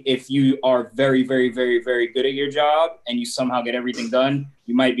literally, if you are very, very, very, very good at your job and you somehow get everything done,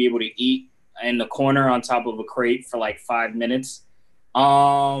 you might be able to eat in the corner on top of a crate for like 5 minutes.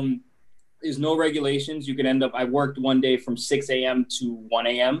 There's no regulations. You could end up, I worked one day from 6 a.m. to 1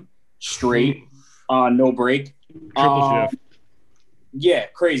 a.m. straight, no break. Triple shift. Yeah,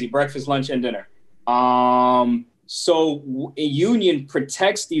 crazy. Breakfast, lunch, and dinner. So a union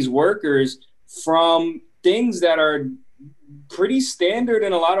protects these workers from things that are pretty standard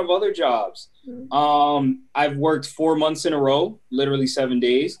in a lot of other jobs. I've worked 4 months in a row, literally 7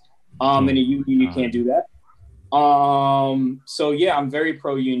 days. In a union, you can't do that. So yeah, I'm very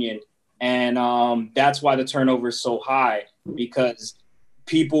pro-union. And that's why the turnover is so high, because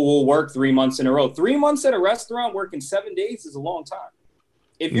people will work 3 months in a row. 3 months at a restaurant working 7 days is a long time.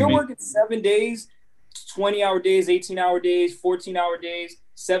 If you're working 7 days, 20-hour days, 18-hour days, 14-hour days,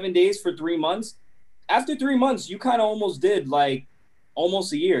 7 days for 3 months, after 3 months, you kind of almost did like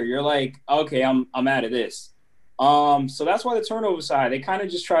almost a year. You're like, okay, I'm out of this. So that's why the turnover is high. They kind of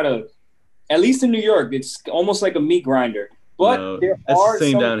just try to, at least in New York, it's almost like a meat grinder. But No, there that's are the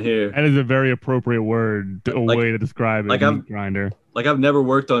same some, down here. That is a very appropriate word, way to describe it. Like meat grinder. Like I've never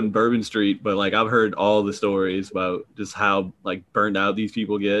worked on Bourbon Street, but like I've heard all the stories about just how like burned out these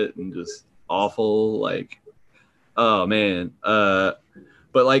people get and just awful. Like, oh man. But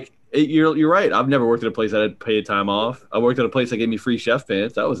like you're right. I've never worked at a place that had paid time off. I worked at a place that gave me free chef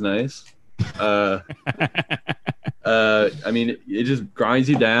pants. That was nice. I mean, it just grinds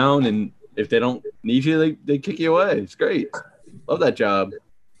you down, and if they don't need you, they kick you away. It's great. Love that job.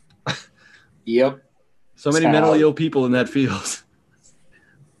 Yep. So many mentally ill people in that field.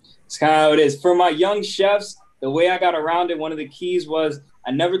 It's kind of how it is. For my young chefs, the way I got around it, one of the keys was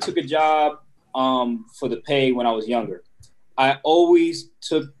I never took a job for the pay when I was younger. I always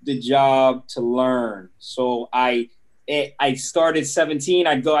took the job to learn. So I started 17.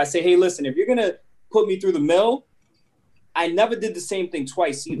 I say, hey, listen, if you're going to put me through the mill, I never did the same thing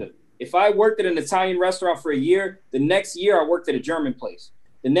twice either. If I worked at an Italian restaurant for a year, the next year I worked at a German place.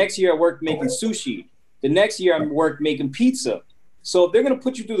 The next year I worked making sushi. The next year I worked making pizza. So if they're going to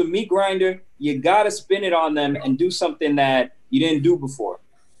put you through the meat grinder, you got to spin it on them and do something that you didn't do before.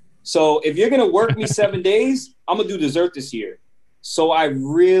 So if you're going to work me 7 days, I'm going to do dessert this year. So I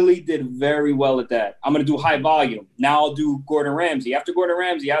really did very well at that. I'm going to do high volume. Now I'll do Gordon Ramsay. After Gordon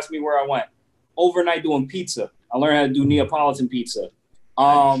Ramsay asked me where I went. Overnight doing pizza. I learned how to do Neapolitan pizza.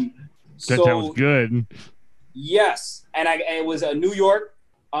 That was good. Yes. And it was New York,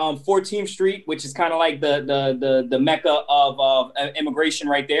 14th Street, which is kind of like the mecca of immigration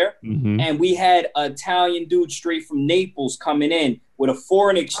right there. Mm-hmm. And we had an Italian dude straight from Naples coming in with a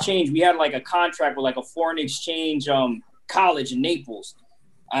foreign exchange. We had like a contract with like a foreign exchange college in Naples.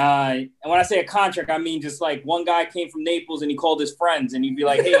 And when I say a contract, I mean just like one guy came from Naples and he called his friends and he'd be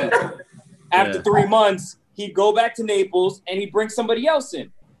like, hey, after 3 months, he'd go back to Naples and he'd bring somebody else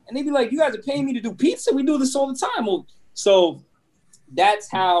in. And they'd be like, you guys are paying me to do pizza? We do this all the time. Well, so that's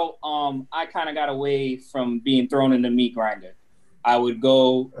how I kind of got away from being thrown in the meat grinder. I would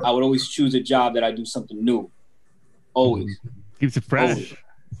always choose a job that I do something new. Always. Keeps it fresh.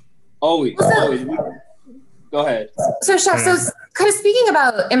 Always. Go ahead. So, Chef, so kind of speaking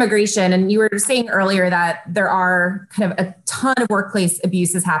about immigration, and you were saying earlier that there are kind of a ton of workplace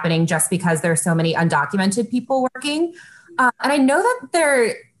abuses happening just because there are so many undocumented people working. And I know that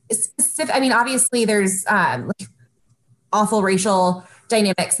there is specific, I mean, obviously there's like awful racial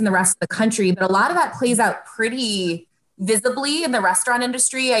dynamics in the rest of the country, but a lot of that plays out pretty visibly in the restaurant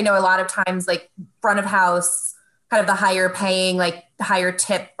industry. I know a lot of times like front of house, kind of the higher paying, like the higher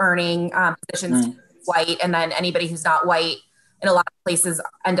tip earning positions, white, and then anybody who's not white in a lot of places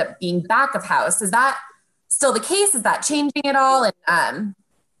end up being back of house. Is that still the case? Is that changing at all? And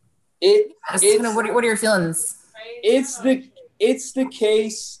what are your feelings? It's the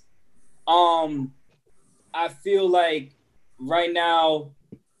case. I feel like right now,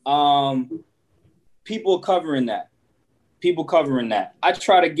 people covering that. I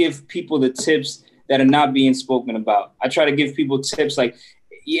try to give people the tips that are not being spoken about. I try to give people tips like,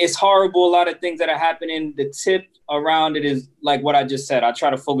 it's horrible, a lot of things that are happening. The tip around it is like what I just said. I try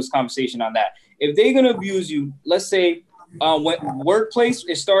to focus conversation on that. If they're going to abuse you, let's say workplace,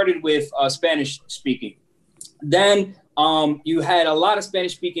 it started with Spanish speaking. Then you had a lot of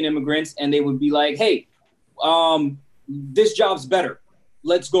Spanish speaking immigrants and they would be like, hey, this job's better.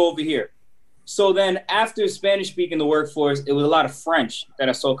 Let's go over here. So then after Spanish speaking the workforce, it was a lot of French that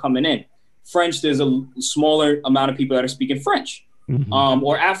I saw coming in. French, there's a smaller amount of people that are speaking French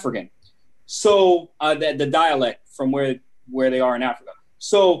or African. So the dialect from where they are in Africa.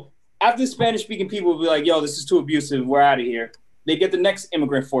 So after Spanish speaking people will be like, yo, this is too abusive, we're out of here. They get the next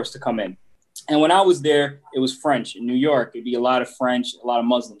immigrant force to come in. And when I was there, it was French. In New York, it'd be a lot of French, a lot of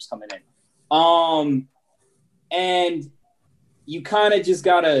Muslims coming in. And you kind of just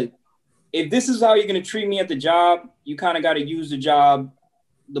gotta, if this is how you're gonna treat me at the job, you kind of gotta use the job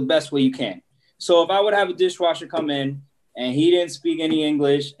the best way you can. So if I would have a dishwasher come in and he didn't speak any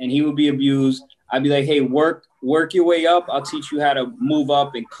English and he would be abused, I'd be like, hey, work your way up. I'll teach you how to move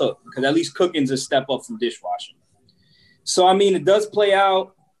up and cook, because at least cooking's a step up from dishwashing. So, I mean, it does play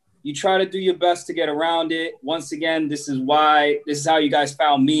out. You try to do your best to get around it. Once again, this is how you guys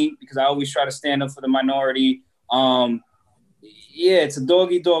found me, because I always try to stand up for the minority. Yeah, it's a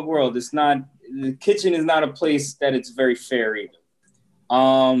dog-eat-dog world. The kitchen is not a place that it's very fair either.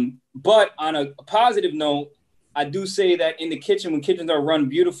 But on a positive note, I do say that in the kitchen, when kitchens are run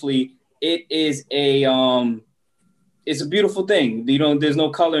beautifully, it is it's a beautiful thing. There's no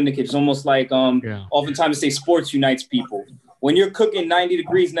color in the kitchen. It's almost like oftentimes they say sports unites people. When you're cooking 90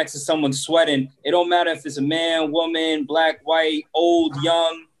 degrees next to someone sweating, it don't matter if it's a man, woman, black, white, old,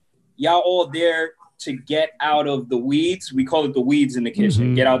 young, y'all all there to get out of the weeds. We call it the weeds in the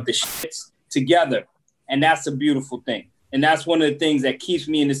kitchen. Get out the shits together. And that's a beautiful thing. And that's one of the things that keeps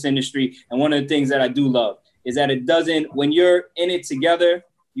me in this industry. And one of the things that I do love is that when you're in it together,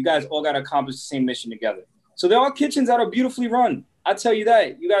 you guys all got to accomplish the same mission together. So there are kitchens that are beautifully run. I tell you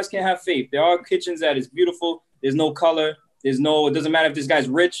that. You guys can't have faith. There are kitchens that is beautiful. There's no color. It doesn't matter if this guy's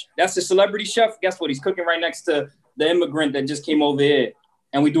rich. That's the celebrity chef. Guess what? He's cooking right next to the immigrant that just came over here.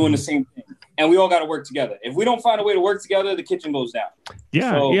 And we're doing the same thing. And we all got to work together. If we don't find a way to work together, the kitchen goes down.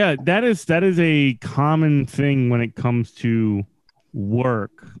 Yeah, that is a common thing when it comes to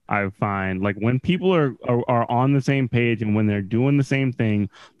work. I find, like, when people are on the same page and when they're doing the same thing,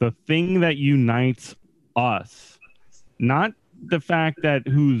 the thing that unites us, not the fact that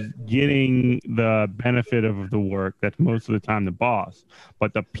who's getting the benefit of the work, that's most of the time the boss,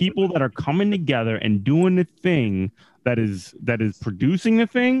 but the people that are coming together and doing the thing that is producing the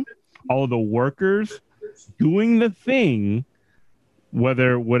thing, all of the workers doing the thing,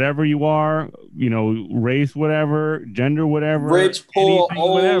 whatever you are, race, whatever, gender, whatever, rich, poor,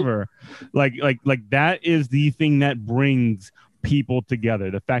 old, whatever, like that is the thing that brings people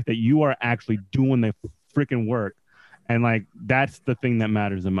together. The fact that you are actually doing the freaking work, and like that's the thing that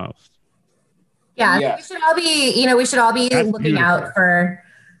matters the most. Yeah, yes. We should all be that's looking beautiful. Out for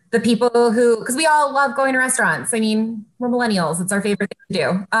the people because we all love going to restaurants. I mean, we're millennials. It's our favorite thing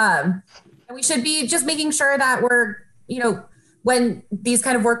to do. And we should be just making sure that we're, when these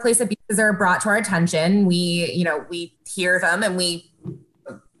kind of workplace abuses are brought to our attention, we hear them and we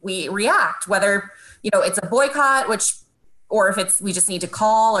react, whether, it's a boycott, or if we just need to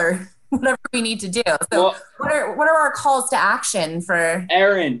call or whatever we need to do. So what are our calls to action for?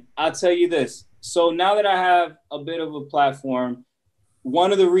 Aaron, I'll tell you this. So now that I have a bit of a platform,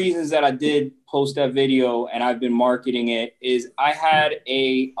 one of the reasons that I did post that video and I've been marketing it is I had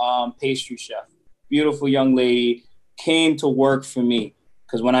a pastry chef, beautiful young lady, came to work for me.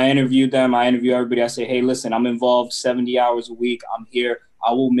 Because when I interviewed them, I interview everybody. I say, hey, listen, I'm involved 70 hours a week. I'm here.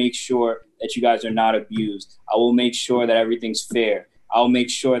 I will make sure that you guys are not abused. I will make sure that everything's fair. I'll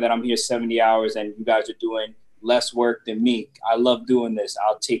make sure that I'm here 70 hours and you guys are doing less work than me. I love doing this.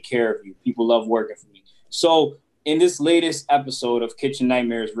 I'll take care of you. People love working for me. So in this latest episode of Kitchen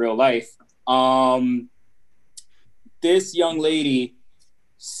Nightmares Real Life, this young lady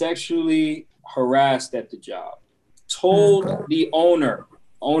sexually harassed at the job, told the owner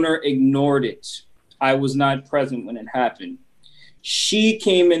ignored it. I was not present when it happened. She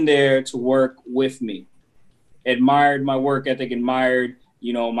came in there to work with me, admired my work ethic, admired,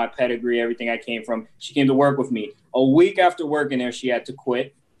 my pedigree, everything I came from. She came to work with me. A week after working there, she had to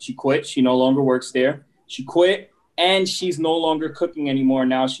quit. She quit. She no longer works there. She quit. And she's no longer cooking anymore.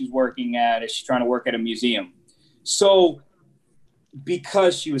 Now she's trying to work at a museum. So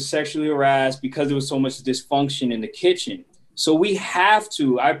because she was sexually harassed, because there was so much dysfunction in the kitchen. So we have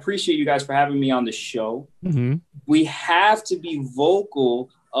to, I appreciate you guys for having me on the show. Mm-hmm. We have to be vocal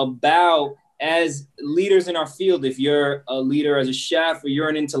about, as leaders in our field, if you're a leader as a chef or you're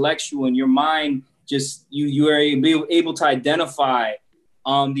an intellectual and your mind just, you are able to identify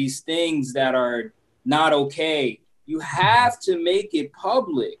these things that are not okay. You have to make it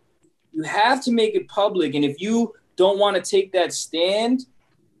public. You have to make it public. And if you don't want to take that stand,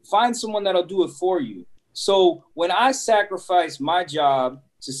 find someone that'll do it for you. So when I sacrifice my job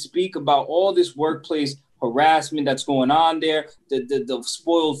to speak about all this workplace harassment that's going on there, the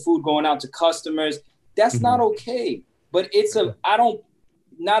spoiled food going out to customers. That's not okay. But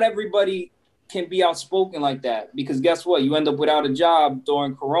not everybody can be outspoken like that, because guess what? You end up without a job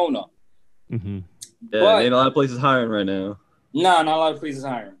during Corona. Mm-hmm. Yeah, ain't a lot of places hiring right now. No, not a lot of places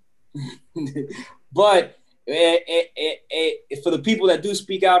hiring. But for the people that do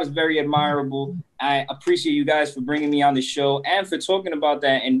speak out, it's very admirable. I appreciate you guys for bringing me on the show and for talking about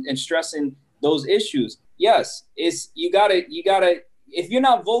that and stressing those issues. Yes, you gotta. If you're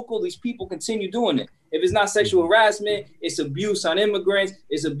not vocal, these people continue doing it. If it's not sexual harassment, it's abuse on immigrants.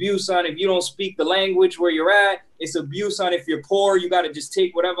 It's abuse on if you don't speak the language where you're at. It's abuse on if you're poor, you got to just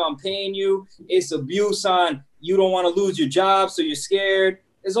take whatever I'm paying you. It's abuse on you don't want to lose your job, so you're scared.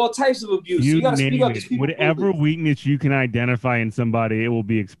 There's all types of abuse. You got to speak up. Whatever weakness you can identify in somebody, it will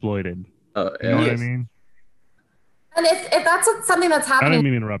be exploited. You know what I mean? And if that's something that's happening, I didn't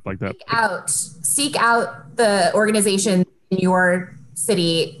mean to interrupt like that. Seek out the organization in your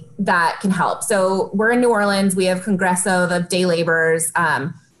city that can help. So we're in New Orleans. We have Congreso, the day laborers.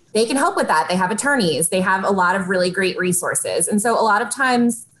 They can help with that. They have attorneys. They have a lot of really great resources. And so a lot of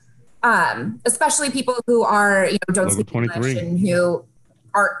times, especially people who are, don't speak English and who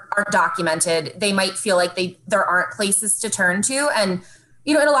aren't documented, they might feel like there aren't places to turn to. And,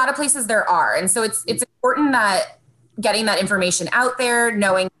 in a lot of places there are. And so it's important that getting that information out there,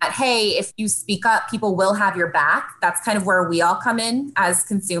 knowing that, hey, if you speak up, people will have your back. That's kind of where we all come in as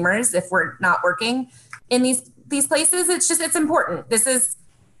consumers. If we're not working in these places, it's important. This is,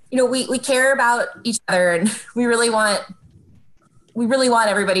 we care about each other, and we really want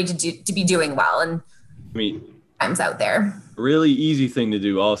everybody to be doing well. And times out there. A really easy thing to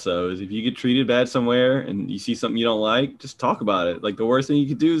do also is if you get treated bad somewhere and you see something you don't like, just talk about it. Like the worst thing you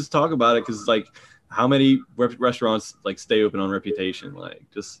could do is talk about it, because like, how many restaurants like stay open on reputation? Like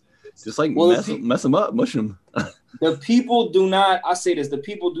just mess them up, mush them. The people do not. I say this: the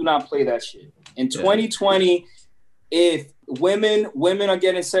people do not play that shit. In 2020, if women are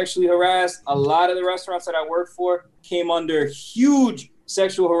getting sexually harassed, a lot of the restaurants that I work for came under huge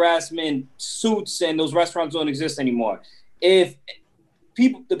sexual harassment suits, and those restaurants don't exist anymore. The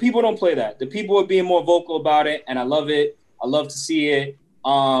people don't play that. The people are being more vocal about it, and I love it. I love to see it.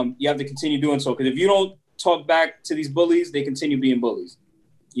 You have to continue doing so, because if you don't talk back to these bullies, they continue being bullies.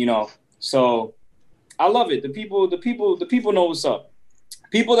 So I love it. The people know what's up.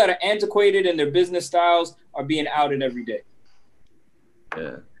 People that are antiquated in their business styles are being outed every day.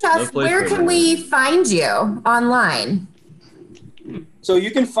 Yeah. Jeff, where can we find you online? So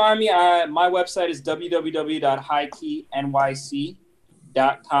you can find me. My website is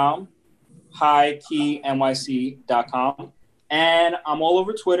www.highteynyc.com. highteynyc.com. And I'm all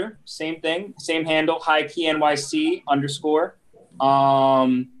over Twitter. Same thing. Same handle, highteynyc_.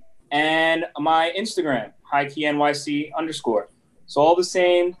 And my Instagram, highteynyc_. So all the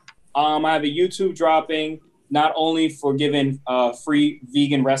same. I have a YouTube dropping, not only for giving free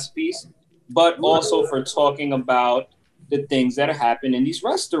vegan recipes, but also for talking about the things that happen in these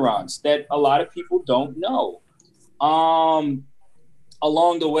restaurants that a lot of people don't know. Along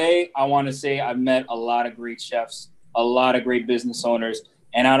the way, I want to say I've met a lot of great chefs, a lot of great business owners,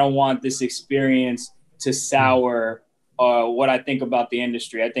 and I don't want this experience to sour what I think about the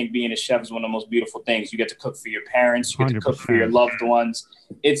industry. I think being a chef is one of the most beautiful things. You get to cook for your parents, you get to cook for your loved ones.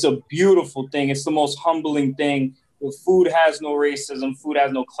 It's a beautiful thing. It's the most humbling thing. Food has no racism, food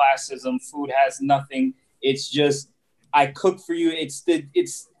has no classism, food has nothing. It's just, I cook for you.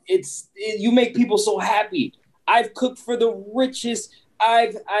 You make people so happy. I've cooked for the richest.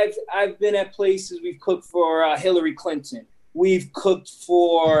 I've been at places. We've cooked for Hillary Clinton. We've cooked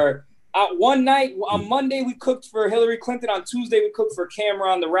for one night on Monday. We cooked for Hillary Clinton. On Tuesday we cooked for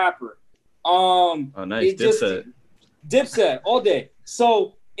Cameron the rapper. Oh, nice. Dipset all day.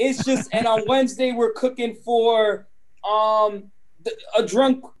 So it's just, and on Wednesday we're cooking for a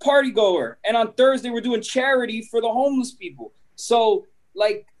drunk party goer, and on Thursday we're doing charity for the homeless people. So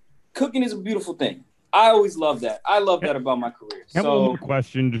like, cooking is a beautiful thing. I always love that. I love that about my career. I have one more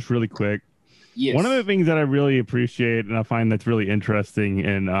question, just really quick. Yes. One of the things that I really appreciate and I find that's really interesting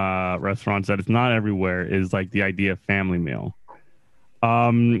in restaurants that it's not everywhere is like the idea of family meal.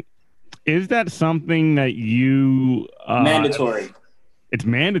 Is that something that you mandatory? It's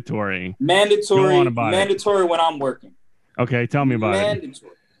mandatory. Mandatory when I'm working. Okay, tell me about it.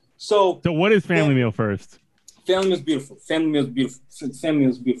 Mandatory. So what is family meal first? Family meal is beautiful. Family meal is beautiful. Family meal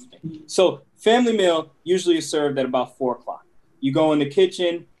is a beautiful thing. So family meal usually is served at about 4:00. You go in the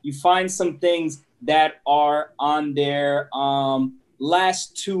kitchen, you find some things that are on their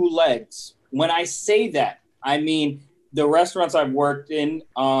last two legs. When I say that, I mean the restaurants I've worked in,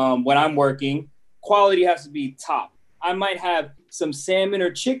 when I'm working, quality has to be top. I might have some salmon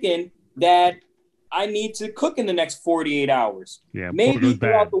or chicken that I need to cook in the next 48 hours. Yeah, maybe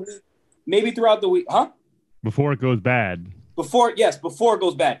throughout the week. Maybe throughout the week, huh? Before it goes bad. Before it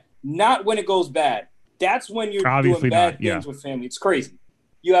goes bad. Not when it goes bad. That's when you're Obviously doing bad not, yeah. things with family. It's crazy.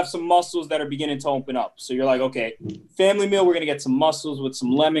 You have some mussels that are beginning to open up. So you're like, okay, family meal, we're going to get some mussels with some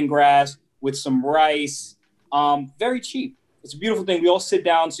lemongrass, with some rice. Very cheap. It's a beautiful thing. We all sit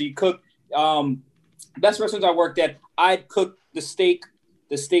down. So you cook. Best restaurants I worked at, I'd cook the steaks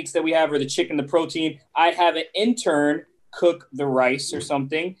that we have, or the chicken, the protein. I'd have an intern cook the rice or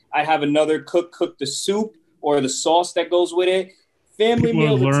something. I'd have another cook the soup or the sauce that goes with it. Family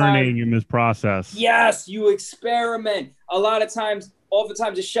People meal. are learning in this process. Yes, you experiment. A lot of times,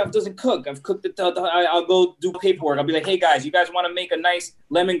 oftentimes the chef doesn't cook. I've cooked I'll go do paperwork. I'll be like, hey guys, you guys want to make a nice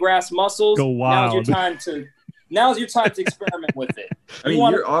lemongrass mussels? Go wild. Now's your time to experiment with it. I mean,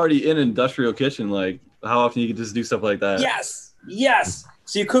 you're already in an industrial kitchen. Like, how often you can just do stuff like that? Yes.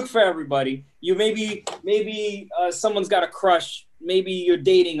 So you cook for everybody. You maybe someone's got a crush. Maybe you're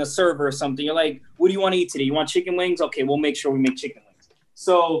dating a server or something. You're like, what do you want to eat today? You want chicken wings? Okay, we'll make sure we make chicken wings.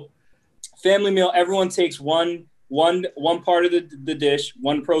 So family meal, everyone takes one part of the dish,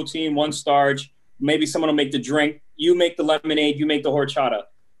 one protein, one starch. Maybe someone will make the drink. You make the lemonade. You make the horchata.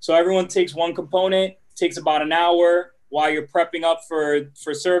 So everyone takes one component. Takes about an hour while you're prepping up for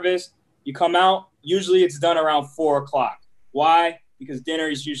service. You come out. Usually it's done around 4:00. Why? Because dinner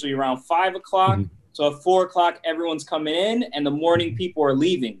is usually around 5:00. Mm-hmm. So at 4:00, everyone's coming in, and the morning people are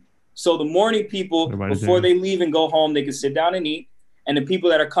leaving. So the morning people, before they leave and go home, they can sit down and eat. And the people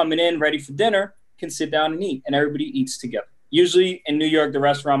that are coming in ready for dinner can sit down and eat, and everybody eats together. Usually in New York, the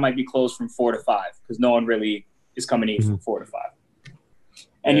restaurant might be closed from 4 to 5 because no one really is coming to eat from 4 to 5.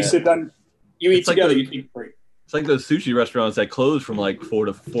 And you sit down. You eat together, you take a break. It's like those sushi restaurants that close from like 4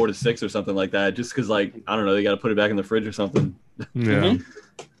 to 6 or something like that, just because, like, I don't know, they got to put it back in the fridge or something. Yeah.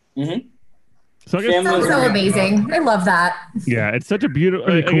 Mm-hmm. So I guess sounds so amazing. I love that. Yeah, it's such a beautiful.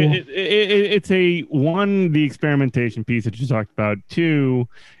 Cool. It's the experimentation piece that you talked about. 2,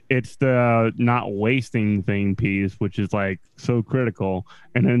 it's the not wasting thing piece, which is like so critical.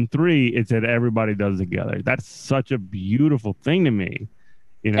 And then 3, it's that everybody does it together. That's such a beautiful thing to me.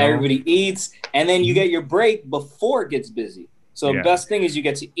 You know? Everybody eats, and then you get your break before it gets busy. So the best thing is you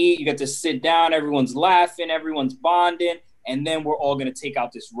get to eat, you get to sit down, everyone's laughing, everyone's bonding, and then we're all going to take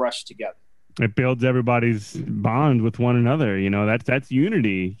out this rush together. It builds everybody's bond with one another. You know, that's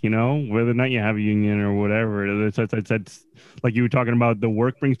unity, you know, whether or not you have a union or whatever. That's like you were talking about, the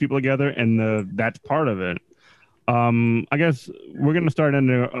work brings people together, and that's part of it. I guess we're going to start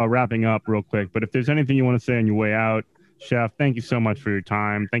into wrapping up real quick, but if there's anything you want to say on your way out, Chef, thank you so much for your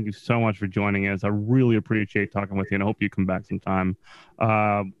time. Thank you so much for joining us. I really appreciate talking with you, and I hope you come back sometime.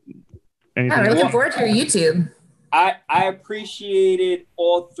 We're looking forward to your YouTube. I appreciated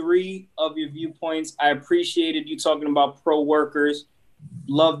all 3 of your viewpoints. I appreciated you talking about pro workers.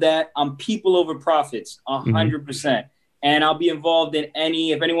 Love that. I'm people over profits, 100%. And I'll be involved in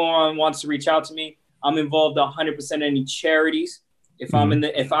if anyone wants to reach out to me, I'm involved 100% in any charities. If I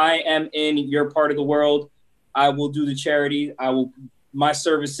am in your part of the world, I will do the charity. My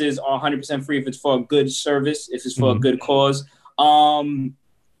services are 100% free if it's for a good service, if it's for a good cause. And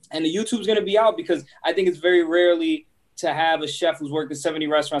the YouTube's going to be out because I think it's very rarely to have a chef who's worked in 70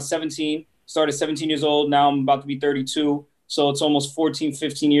 restaurants, 17, started 17 years old. Now I'm about to be 32. So it's almost 14,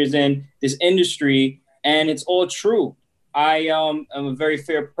 15 years in this industry, and it's all true. I am a very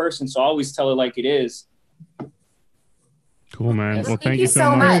fair person, so I always tell it like it is. Cool, man. Well, thank you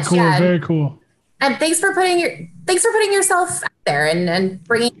so much. Very cool. Yeah. Very cool. And thanks for putting yourself out there and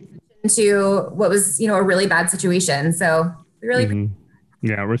bringing into what was, a really bad situation. So we really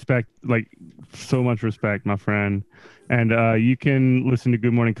respect, like so much respect, my friend. And you can listen to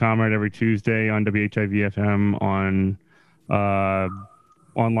Good Morning Comrade every Tuesday on WHIV-FM on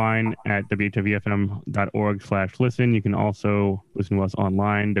online at whivfm.org/listen. You can also listen to us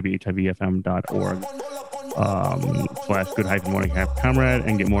online, whivfm.org. /good-morning-comrade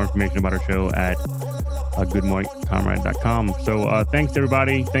and get more information about our show at goodmorningcomrade.com. So thanks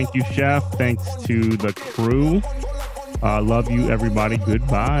everybody. Thank you, Chef. Thanks to the crew. Love you, everybody.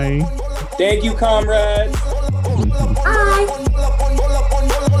 Goodbye. Thank you, comrades. Bye.